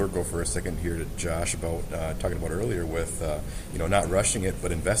full circle for a second here to Josh about talking about earlier with, not rushing it,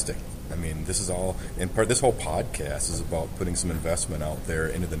 but investing. I mean, this is all, this whole podcast is about putting some investment out there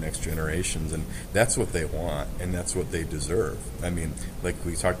into the next generations, and that's what they want, and that's what they deserve. I mean, like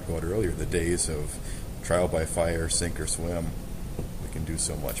we talked about earlier, the days of trial by fire, sink or swim, we can do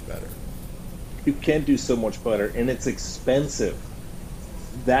so much better. You can do so much better, and it's expensive.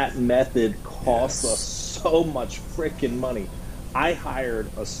 That method costs us so much freaking money. I hired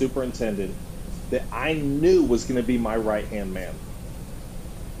a superintendent that I knew was going to be my right-hand man.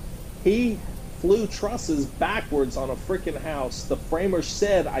 He flew trusses backwards on a freaking house. The framer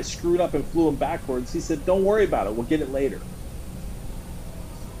said I screwed up and flew him backwards. He said, don't worry about it. We'll get it later.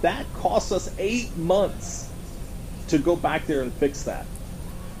 That cost us 8 months to go back there and fix that.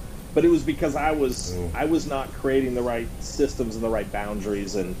 But it was because I was not creating the right systems and the right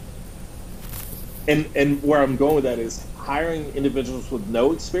boundaries, and where I'm going with that is hiring individuals with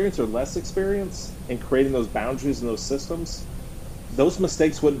no experience or less experience and creating those boundaries and those systems. Those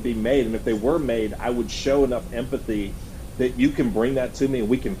mistakes wouldn't be made, and if they were made, I would show enough empathy that you can bring that to me and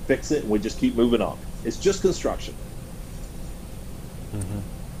we can fix it and we just keep moving on. It's just construction. Mm-hmm.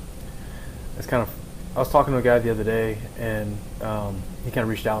 It's kind of. I was talking to a guy the other day, and he kind of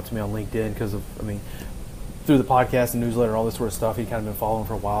reached out to me on LinkedIn because of, through the podcast and newsletter and all this sort of stuff, he'd kind of been following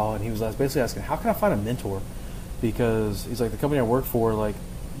for a while, and he was basically asking, how can I find a mentor? Because he's like, the company I work for, like,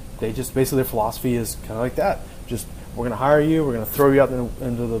 they just, basically their philosophy is kind of like that. Just, we're going to hire you, we're going to throw you out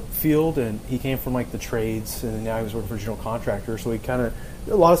into the field, and he came from, like, the trades, and now he was working for a general contractor, so he kind of,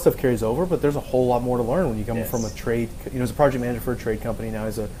 a lot of stuff carries over, but there's a whole lot more to learn when you come from a trade, he's a project manager for a trade company, now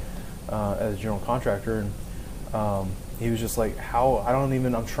he's as a general contractor, and he was just like, I want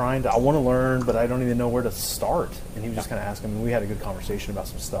to learn, but I don't even know where to start. And he was just kind of asking me. We had a good conversation about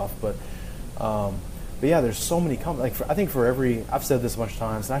some stuff, but yeah, there's so many companies. Like I think for every, I've said this a bunch of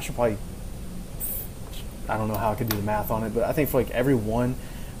times, and I should probably, I don't know how I could do the math on it, but I think for like every one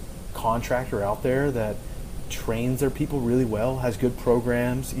contractor out there that trains their people really well, has good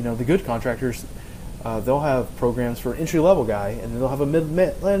programs, the good contractors. They'll have programs for an entry-level guy, and they'll have a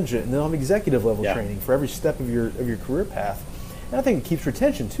mid-range, and they'll have executive-level training for every step of your career path. And I think it keeps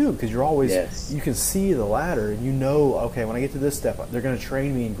retention, too, because you're always, you can see the ladder, and okay, when I get to this step, they're going to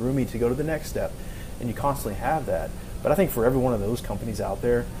train me and groom me to go to the next step, and you constantly have that. But I think for every one of those companies out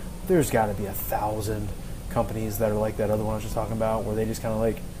there, there's got to be 1,000 companies that are like that other one I was just talking about, where they just kind of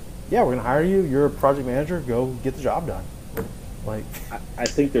like, yeah, we're going to hire you, you're a project manager, go get the job done. Like, I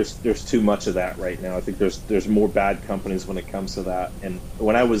think there's too much of that right now. I think there's more bad companies when it comes to that. And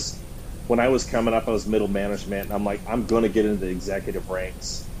when I was coming up, I was middle management, and I'm like, I'm going to get into the executive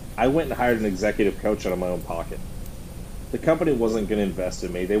ranks. I went and hired an executive coach out of my own pocket. The company wasn't going to invest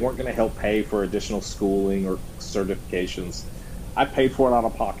in me. They weren't going to help pay for additional schooling or certifications. I paid for it out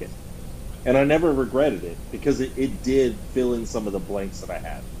of pocket, and I never regretted it because it did fill in some of the blanks that I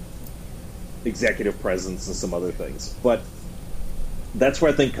had, executive presence and some other things, but. That's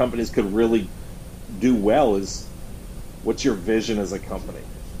where I think companies could really do well is What's your vision as a company?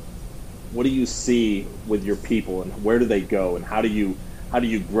 What do you see with your people, and where do they go, and how do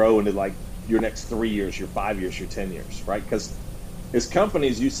you grow into like your next 3 years, your 5 years, your 10 years, right? Because as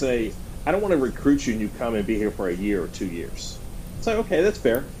companies, you say, I don't want to recruit you and you come and be here for a year or 2 years. It's like, okay, that's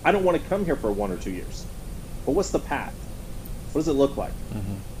fair. I don't want to come here for 1 or 2 years. But what's the path? What does it look like?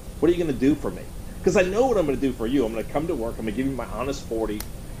 Mm-hmm. What are you going to do for me? Because I know what I'm going to do for you. I'm going to come to work. I'm going to give you my honest 40.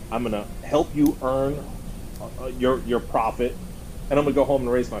 I'm going to help you earn your profit. And I'm going to go home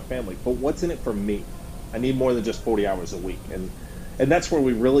and raise my family. But what's in it for me? I need more than just 40 hours a week. And that's where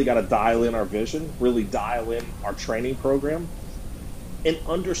we really got to dial in our vision, really dial in our training program, and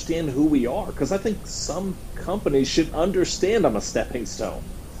understand who we are. Because I think some companies should understand I'm a stepping stone.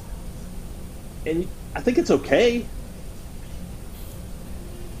 And I think it's okay.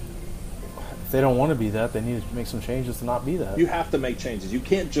 If they don't want to be that, they need to make some changes to not be that. You have to make changes. You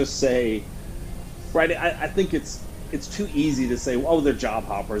can't just say, right, I think it's too easy to say, oh, they're job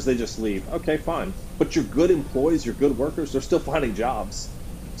hoppers, they just leave. Okay, fine. But you're good employees, you're good workers, they're still finding jobs.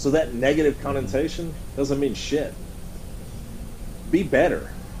 So that negative connotation doesn't mean shit. Be better.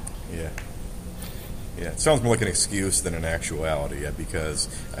 Yeah. Yeah, it sounds more like an excuse than an actuality, because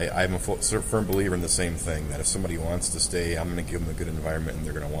I'm a firm believer in the same thing, that if somebody wants to stay, I'm going to give them a good environment and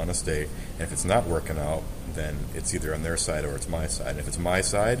they're going to want to stay. And if it's not working out, then it's either on their side or it's my side. And if it's my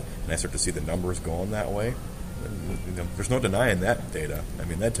side and I start to see the numbers going that way, there's no denying that data. I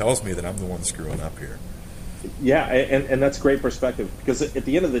mean, that tells me that I'm the one screwing up here. Yeah, and that's great perspective, because at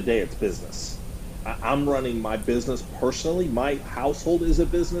the end of the day, it's business. I'm running my business personally. My household is a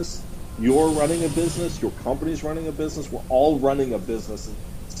business. You're running a business. Your company's running a business. We're all running a business. And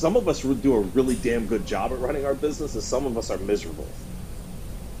some of us do a really damn good job at running our business, and some of us are miserable.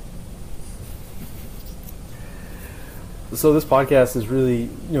 So this podcast is really,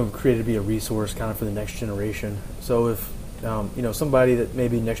 created to be a resource kind of for the next generation. So if, somebody that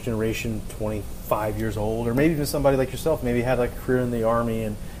maybe next generation, 25 years old, or maybe even somebody like yourself, maybe had like a career in the Army,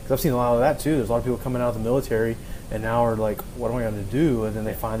 and because I've seen a lot of that too. There's a lot of people coming out of the military and now are like, what am I going to do? And then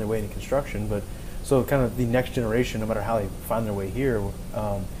they find their way into construction. But so kind of the next generation, no matter how they find their way here,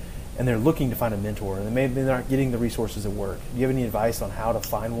 and they're looking to find a mentor, and maybe they're not getting the resources at work. Do you have any advice on how to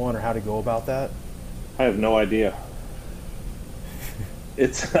find one or how to go about that? I have no idea.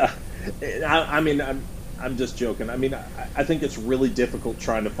 It's, I'm just joking. I mean, I think it's really difficult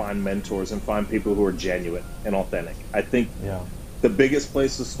trying to find mentors and find people who are genuine and authentic. I think the biggest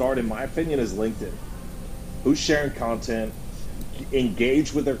place to start, in my opinion, is LinkedIn. Who's sharing content?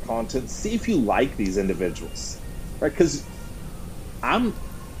 Engage with their content. See if you like these individuals, right? Because I'm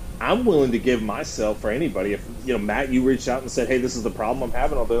willing to give myself for anybody. If Matt, you reached out and said, "Hey, this is the problem I'm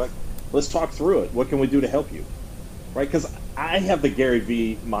having," I'll be like, "Let's talk through it. What can we do to help you?" Right? Because I have the Gary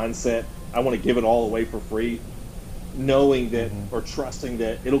Vee mindset. I want to give it all away for free, knowing that or trusting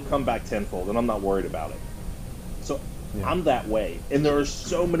that it'll come back tenfold, and I'm not worried about it. So I'm that way, and there are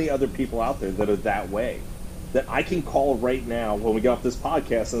so many other people out there that are that way, that I can call right now when we get off this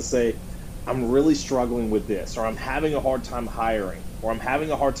podcast and say, I'm really struggling with this, or I'm having a hard time hiring, or I'm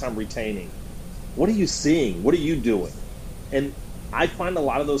having a hard time retaining. What are you seeing? What are you doing? And I find a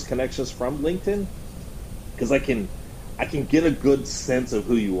lot of those connections from LinkedIn, because I can get a good sense of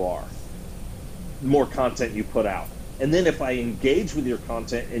who you are, the more content you put out. And then if I engage with your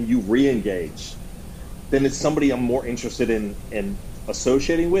content and you re-engage, then it's somebody I'm more interested in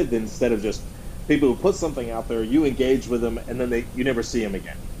associating with, instead of just people who put something out there, you engage with them, and then you never see them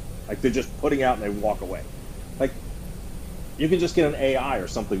again. Like, they're just putting out and they walk away. Like, you can just get an AI or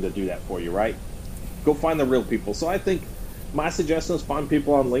something to do that for you, right? Go find the real people. So I think my suggestion is find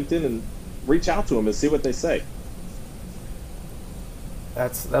people on LinkedIn and reach out to them and see what they say.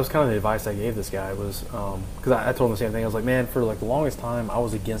 That was kind of the advice I gave this guy, was because I told him the same thing. I was like, man, for like the longest time, I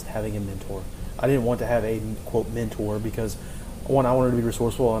was against having a mentor. I didn't want to have a quote mentor, because one, I wanted to be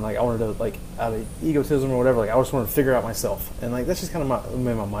resourceful, and like I wanted to, like, out of egotism or whatever, like I just wanted to figure it out myself, and like that's just kind of the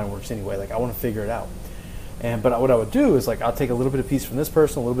way my mind works anyway. Like I want to figure it out, but what I would do is like I'll take a little bit of piece from this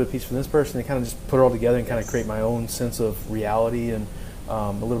person, a little bit of piece from this person, and kind of just put it all together and kind of create my own sense of reality and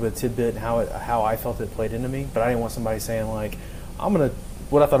a little bit of tidbit and how I felt it played into me. But I didn't want somebody saying like,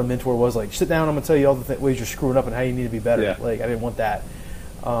 what I thought a mentor was like, sit down, I'm gonna tell you all the ways you're screwing up and how you need to be better. Yeah. Like I didn't want that.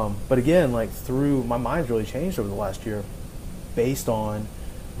 But again, like through my mind's really changed over the last year, based on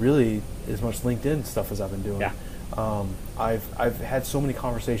really as much LinkedIn stuff as I've been doing. Yeah. I've had so many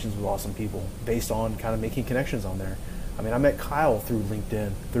conversations with awesome people based on kind of making connections on there. I mean, I met Kyle through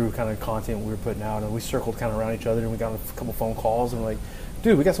LinkedIn, through kind of content we were putting out, and we circled kind of around each other, and we got a couple phone calls, and we're like,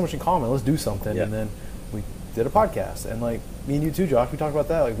 dude, we got so much in common, let's do something. Yeah. And then we did a podcast, and like, me and you too, Josh, we talked about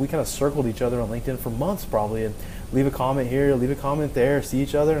that. Like, we kind of circled each other on LinkedIn for months probably, and leave a comment here, leave a comment there, see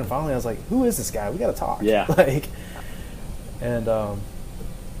each other, and finally I was like, who is this guy? We got to talk. Yeah. Like, and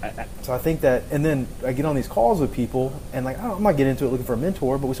so I think that, and then I get on these calls with people, and like, I'm not getting into it looking for a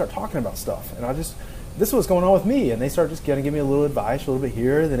mentor, but we start talking about stuff, and this is what's going on with me, and they start just kind of give me a little advice, a little bit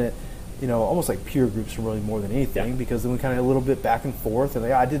here, then it, almost like peer groups are really more than anything, because then we kind of a little bit back and forth, and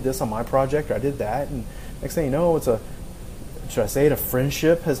like, I did this on my project, or I did that, and next thing you know, should I say it, a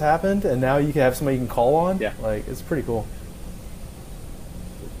friendship has happened, and now you can have somebody you can call on. Yeah. Like, it's pretty cool.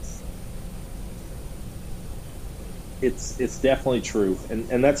 It's definitely true,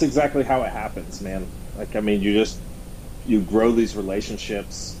 and that's exactly how it happens, man. Like, I mean, you grow these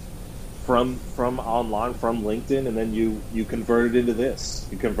relationships from online, from LinkedIn, and then you convert it into this.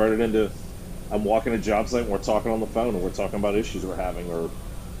 You convert it into, I'm walking a job site and we're talking on the phone and we're talking about issues we're having or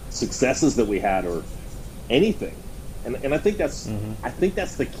successes that we had or anything. And I think that's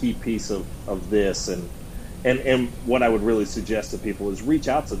the key piece of this, and what I would really suggest to people is reach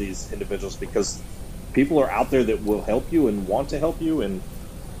out to these individuals, because people are out there that will help you and want to help you, and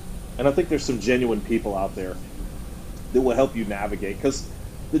I think there's some genuine people out there that will help you navigate, because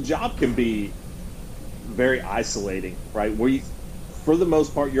the job can be very isolating, right? Where you, for the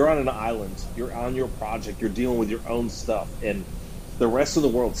most part, you're on an island, you're on your project, you're dealing with your own stuff, and the rest of the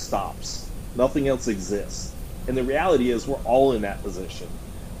world stops. Nothing else exists. And the reality is we're all in that position.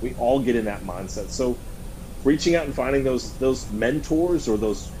 We all get in that mindset. So reaching out and finding those mentors or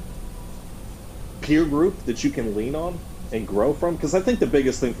those peer group that you can lean on and grow from, because I think the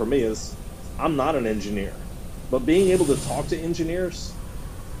biggest thing for me is I'm not an engineer, but being able to talk to engineers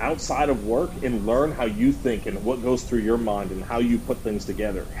outside of work and learn how you think and what goes through your mind and how you put things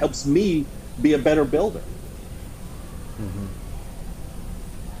together helps me be a better builder. Mm-hmm.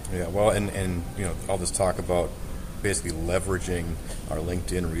 Yeah, well, and all this talk about basically leveraging our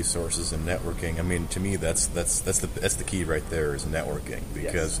LinkedIn resources and networking. I mean, to me, that's the key right there, is networking,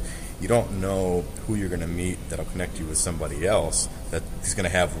 because you don't know who you're going to meet that'll connect you with somebody else that is going to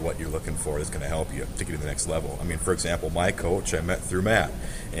have what you're looking for, that's going to help you to get to the next level. I mean, for example, my coach I met through Matt,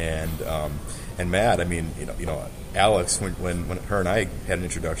 and Matt, I mean, Alex, when her and I had an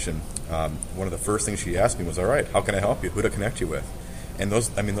introduction, one of the first things she asked me was, "All right, how can I help you? Who to connect you with?" And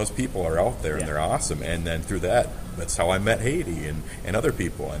those people are out there, and they're awesome. And then through that's how I met Haiti and other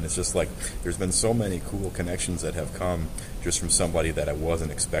people. And it's just like, there's been so many cool connections that have come just from somebody that I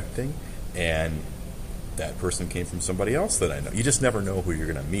wasn't expecting, and that person came from somebody else that I know. You just never know who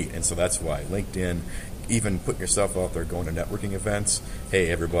you're going to meet. And so that's why LinkedIn, even putting yourself out there, going to networking events.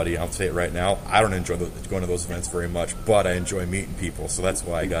 Hey, everybody, I'll say it right now, I don't enjoy going to those events very much, but I enjoy meeting people. So that's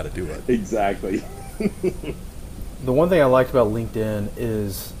why I got to do it. Exactly. The one thing I liked about LinkedIn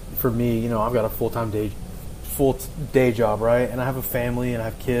is, for me, I've got a full day job, right? And I have a family and I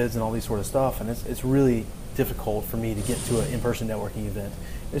have kids and all these sort of stuff, and it's really difficult for me to get to an in-person networking event.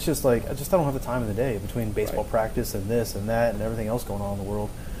 It's just like, I don't have the time in the day between baseball practice and this and that and everything else going on in the world.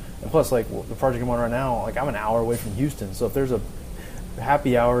 And plus, like, the project I'm on right now, like, I'm an hour away from Houston, so if there's a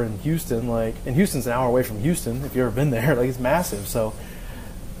happy hour in Houston, and Houston's an hour away from Houston, if you've ever been there, like, it's massive. So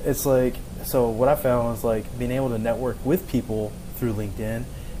it's like, so what I found is, like, being able to network with people through LinkedIn,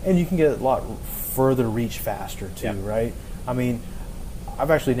 and you can get a lot further reach faster too, right? I mean, I've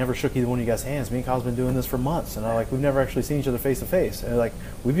actually never shook either one of you guys' hands. Me and Kyle's been doing this for months, and we've never actually seen each other face to face. And like,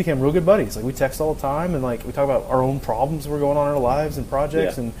 we became real good buddies. Like, we text all the time, and like, we talk about our own problems that were going on in our lives and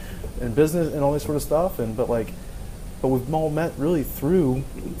projects and business and all this sort of stuff. But we've all met really through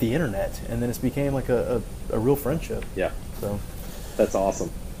the internet, and then it's became like a real friendship. Yeah. So that's awesome.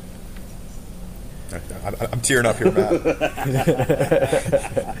 I'm tearing up here, Matt.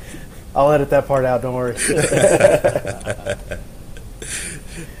 I'll edit that part out. Don't worry.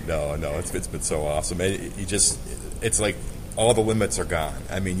 No, it's been so awesome. It's like all the limits are gone.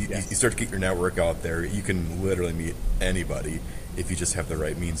 I mean, you start to get your network out there. You can literally meet anybody if you just have the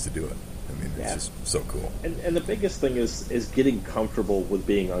right means to do it. I mean, it's just so cool. And the biggest thing is getting comfortable with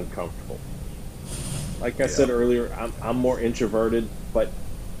being uncomfortable. Like I said earlier, I'm more introverted, but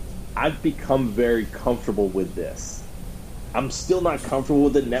I've become very comfortable with this. I'm still not comfortable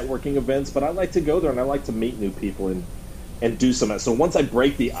with the networking events, but I like to go there and I like to meet new people and do some of that. So once I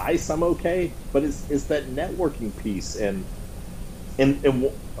break the ice, I'm okay. But it's that networking piece. And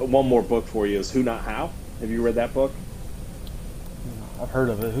one more book for you is Who Not How. Have you read that book? I've heard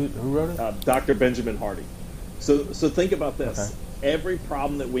of it. Who wrote it? Dr. Benjamin Hardy. So think about this. Okay. Every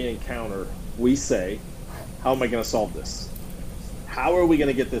problem that we encounter, we say, how am I going to solve this? How are we going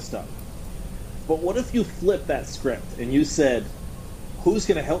to get this done? But what if you flip that script and you said, who's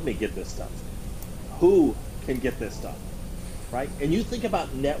going to help me get this done? Who can get this done? right? And you think about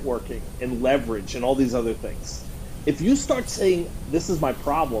networking and leverage and all these other things. If you start saying, this is my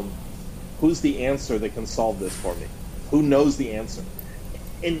problem, who's the answer that can solve this for me? Who knows the answer?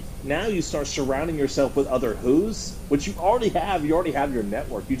 And now you start surrounding yourself with other who's, which you already have. You already have your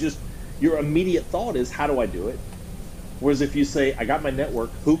network. Your immediate thought is, how do I do it? Whereas if you say, I got my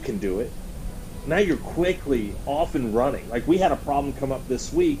network, who can do it? Now you're quickly off and running. Like, we had a problem come up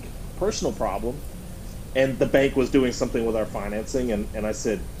this week, personal problem, and the bank was doing something with our financing, and I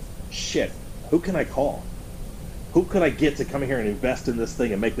said, shit, who can I call? Who could I get to come here and invest in this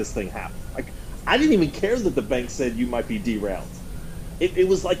thing and make this thing happen? Like, I didn't even care that the bank said you might be derailed. It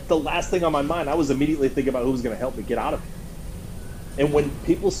was like the last thing on my mind. I was immediately thinking about who was going to help me get out of it. And when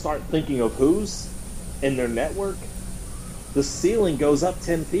people start thinking of who's in their network, the ceiling goes up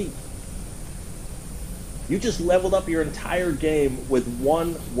 10 feet. You just leveled up your entire game with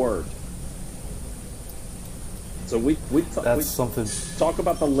one word. So we talk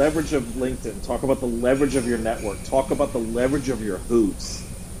about the leverage of LinkedIn, talk about the leverage of your network, talk about the leverage of your who's.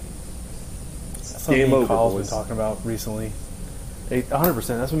 That's something me and Kyle's been talking about recently. 100%.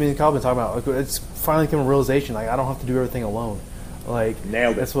 That's what me and Kyle have been talking about. Like, it's finally come a realization. Like, I don't have to do everything alone. Like,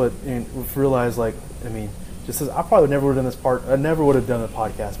 nailed it. That's what we've realized. Like, I mean, just as I probably never would have done this part. I never would have done a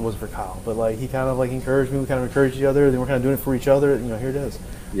podcast if it wasn't for Kyle. But like, he kind of like encouraged me. We kind of encouraged each other. Then we're kind of doing it for each other. You know, here it is.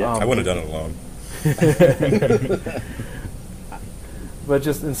 Yeah, I wouldn't have done it alone. But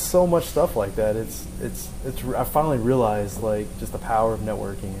just in so much stuff like that, it's. I finally realized like just the power of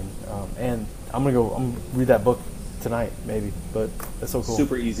networking, and I'm gonna read that book tonight maybe, but it's so cool.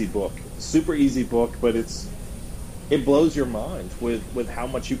 Super easy book, but it blows your mind with how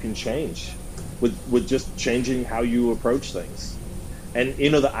much you can change with just changing how you approach things. And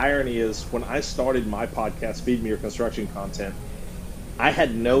you know, the irony is, when I started my podcast, Feed Me Your Construction Content, I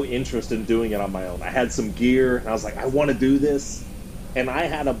had no interest in doing it on my own. I had some gear and I was like, I want to do this. And I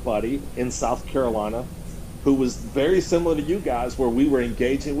had a buddy in South Carolina who was very similar to you guys, where we were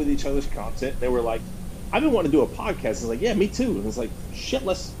engaging with each other's content. They were like, I've been wanting to do a podcast. I was like, yeah, me too. And it's like, shit,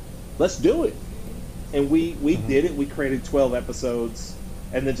 let's do it. And we did it. We created 12 episodes,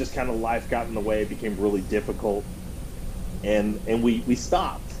 and then just kind of life got in the way. It became really difficult, and we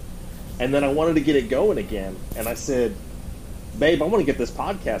stopped. And then I wanted to get it going again, and I said, babe, I want to get this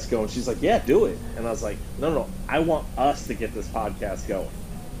podcast going. She's like, yeah, do it. And I was like, no, I want us to get this podcast going.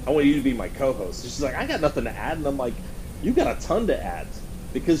 I want you to be my co-host. She's like, I got nothing to add. And I'm like, you got a ton to add,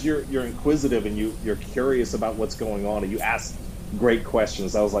 because you're inquisitive and you're curious about what's going on, and you ask great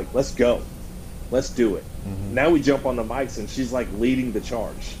questions. I was like, let's go. Let's do it. Mm-hmm. Now we jump on the mics, and she's like leading the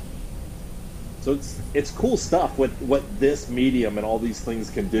charge. So it's cool stuff with what this medium and all these things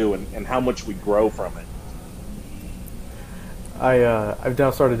can do, and how much we grow from it. I've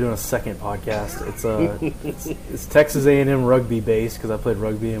now started doing a second podcast. It's Texas A&M rugby based, because I played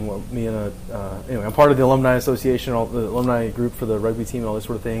rugby, and anyway, I'm part of the alumni association, all the alumni group for the rugby team, and all this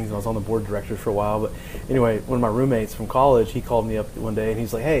sort of things. And I was on the board of directors for a while. But anyway, one of my roommates from college, he called me up one day, and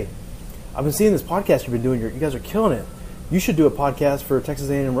he's like, "Hey, I've been seeing this podcast you've been doing. You guys are killing it. You should do a podcast for Texas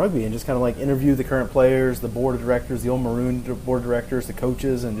A&M rugby, and just kind of like interview the current players, the board of directors, the old Maroon board of directors, the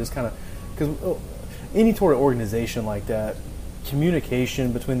coaches, and just kind of, because any sort of organization like that,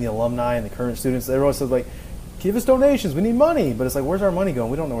 communication between the alumni and the current students, everyone says like, give us donations, we need money, but it's like, where's our money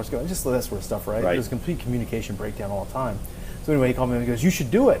going? We don't know where it's going. Just that sort of stuff, right? There's complete communication breakdown all the time. So anyway, he called me and he goes, you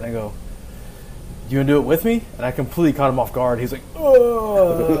should do it. And I go, you gonna do it with me? And I completely caught him off guard. He's like,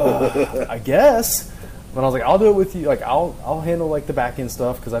 I guess. But I was like, I'll do it with you. Like, I'll handle like the back end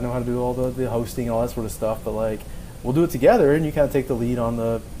stuff, because I know how to do all the hosting and all that sort of stuff. But like, we'll do it together, and you kind of take the lead on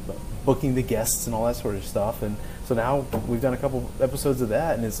the booking the guests and all that sort of stuff. And so now we've done a couple episodes of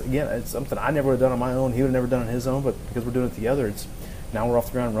that, and it's something I never would have done on my own. He would have never done on his own, but because we're doing it together, now we're off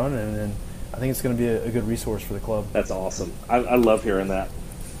the ground running, and I think it's going to be a good resource for the club. That's awesome. I love hearing that.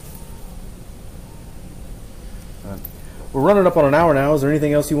 We're running up on an hour now. Is there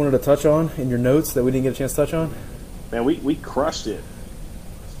anything else you wanted to touch on in your notes that we didn't get a chance to touch on? Man, we crushed it.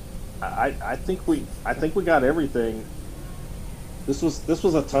 I think we got everything. This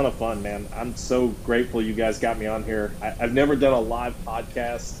was a ton of fun, man. I'm so grateful you guys got me on here. I've never done a live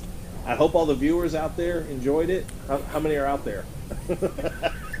podcast. I hope all the viewers out there enjoyed it. How many are out there?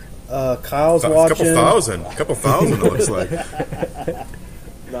 Kyle's watching. A couple thousand, it looks like.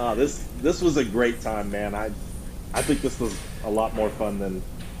 No, this was a great time, man. I think this was a lot more fun than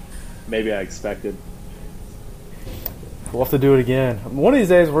maybe I expected. We'll have to do it again. One of these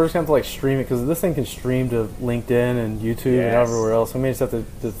days, we're just going to have to stream it, because this thing can stream to LinkedIn and YouTube and everywhere else. We may just have to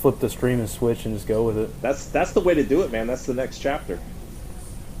flip the stream and switch and just go with it. That's the way to do it, man. That's the next chapter.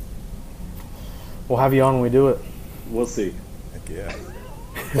 We'll have you on when we do it. We'll see. yeah.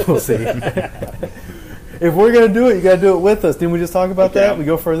 We'll see. If we're gonna do it, you gotta do it with us. Didn't we just talk about that? We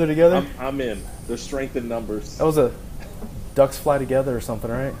go further together. I'm in. There's strength in numbers. That was a ducks fly together or something,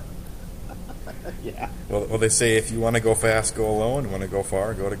 right? Yeah. Well, they say if you want to go fast, go alone. You want to go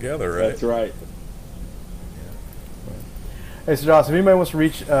far, go together, right? That's right. Hey, so Josh, if anybody wants to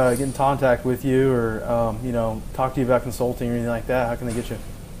get in contact with you, or talk to you about consulting or anything like that, how can they get you?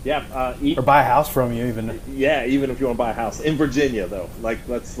 Yeah. Or buy a house from you, even. Yeah, even if you want to buy a house in Virginia, though. Like,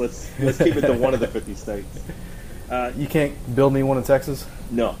 let's keep it to one of the 50 states. You can't build me one in Texas?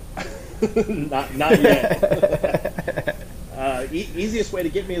 No, not yet. Easiest way to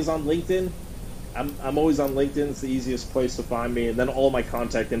get me is on LinkedIn. I'm always on LinkedIn. It's the easiest place to find me, and then all my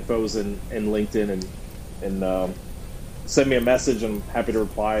contact info is in LinkedIn, and send me a message. I'm happy to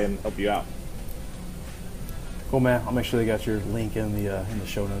reply and help you out. Cool, man. I'll make sure they got your link in the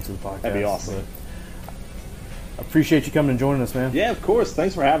show notes of the podcast. That'd be awesome. But appreciate you coming and joining us, man. Yeah, of course.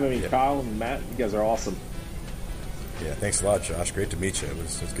 Thanks for having me, Kyle and Matt. You guys are awesome. Yeah, thanks a lot, Josh. Great to meet you. It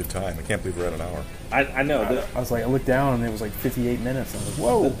was a good time. I can't believe we're at an hour. I know. I was like, I looked down and it was like 58 minutes. I was like,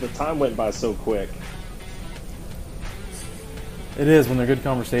 whoa. The time went by so quick. It is. When they're good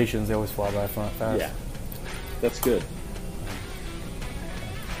conversations, they always fly by fast. Yeah, that's good.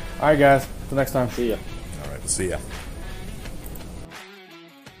 All right, guys. Till next time. See ya. All right, we'll see ya.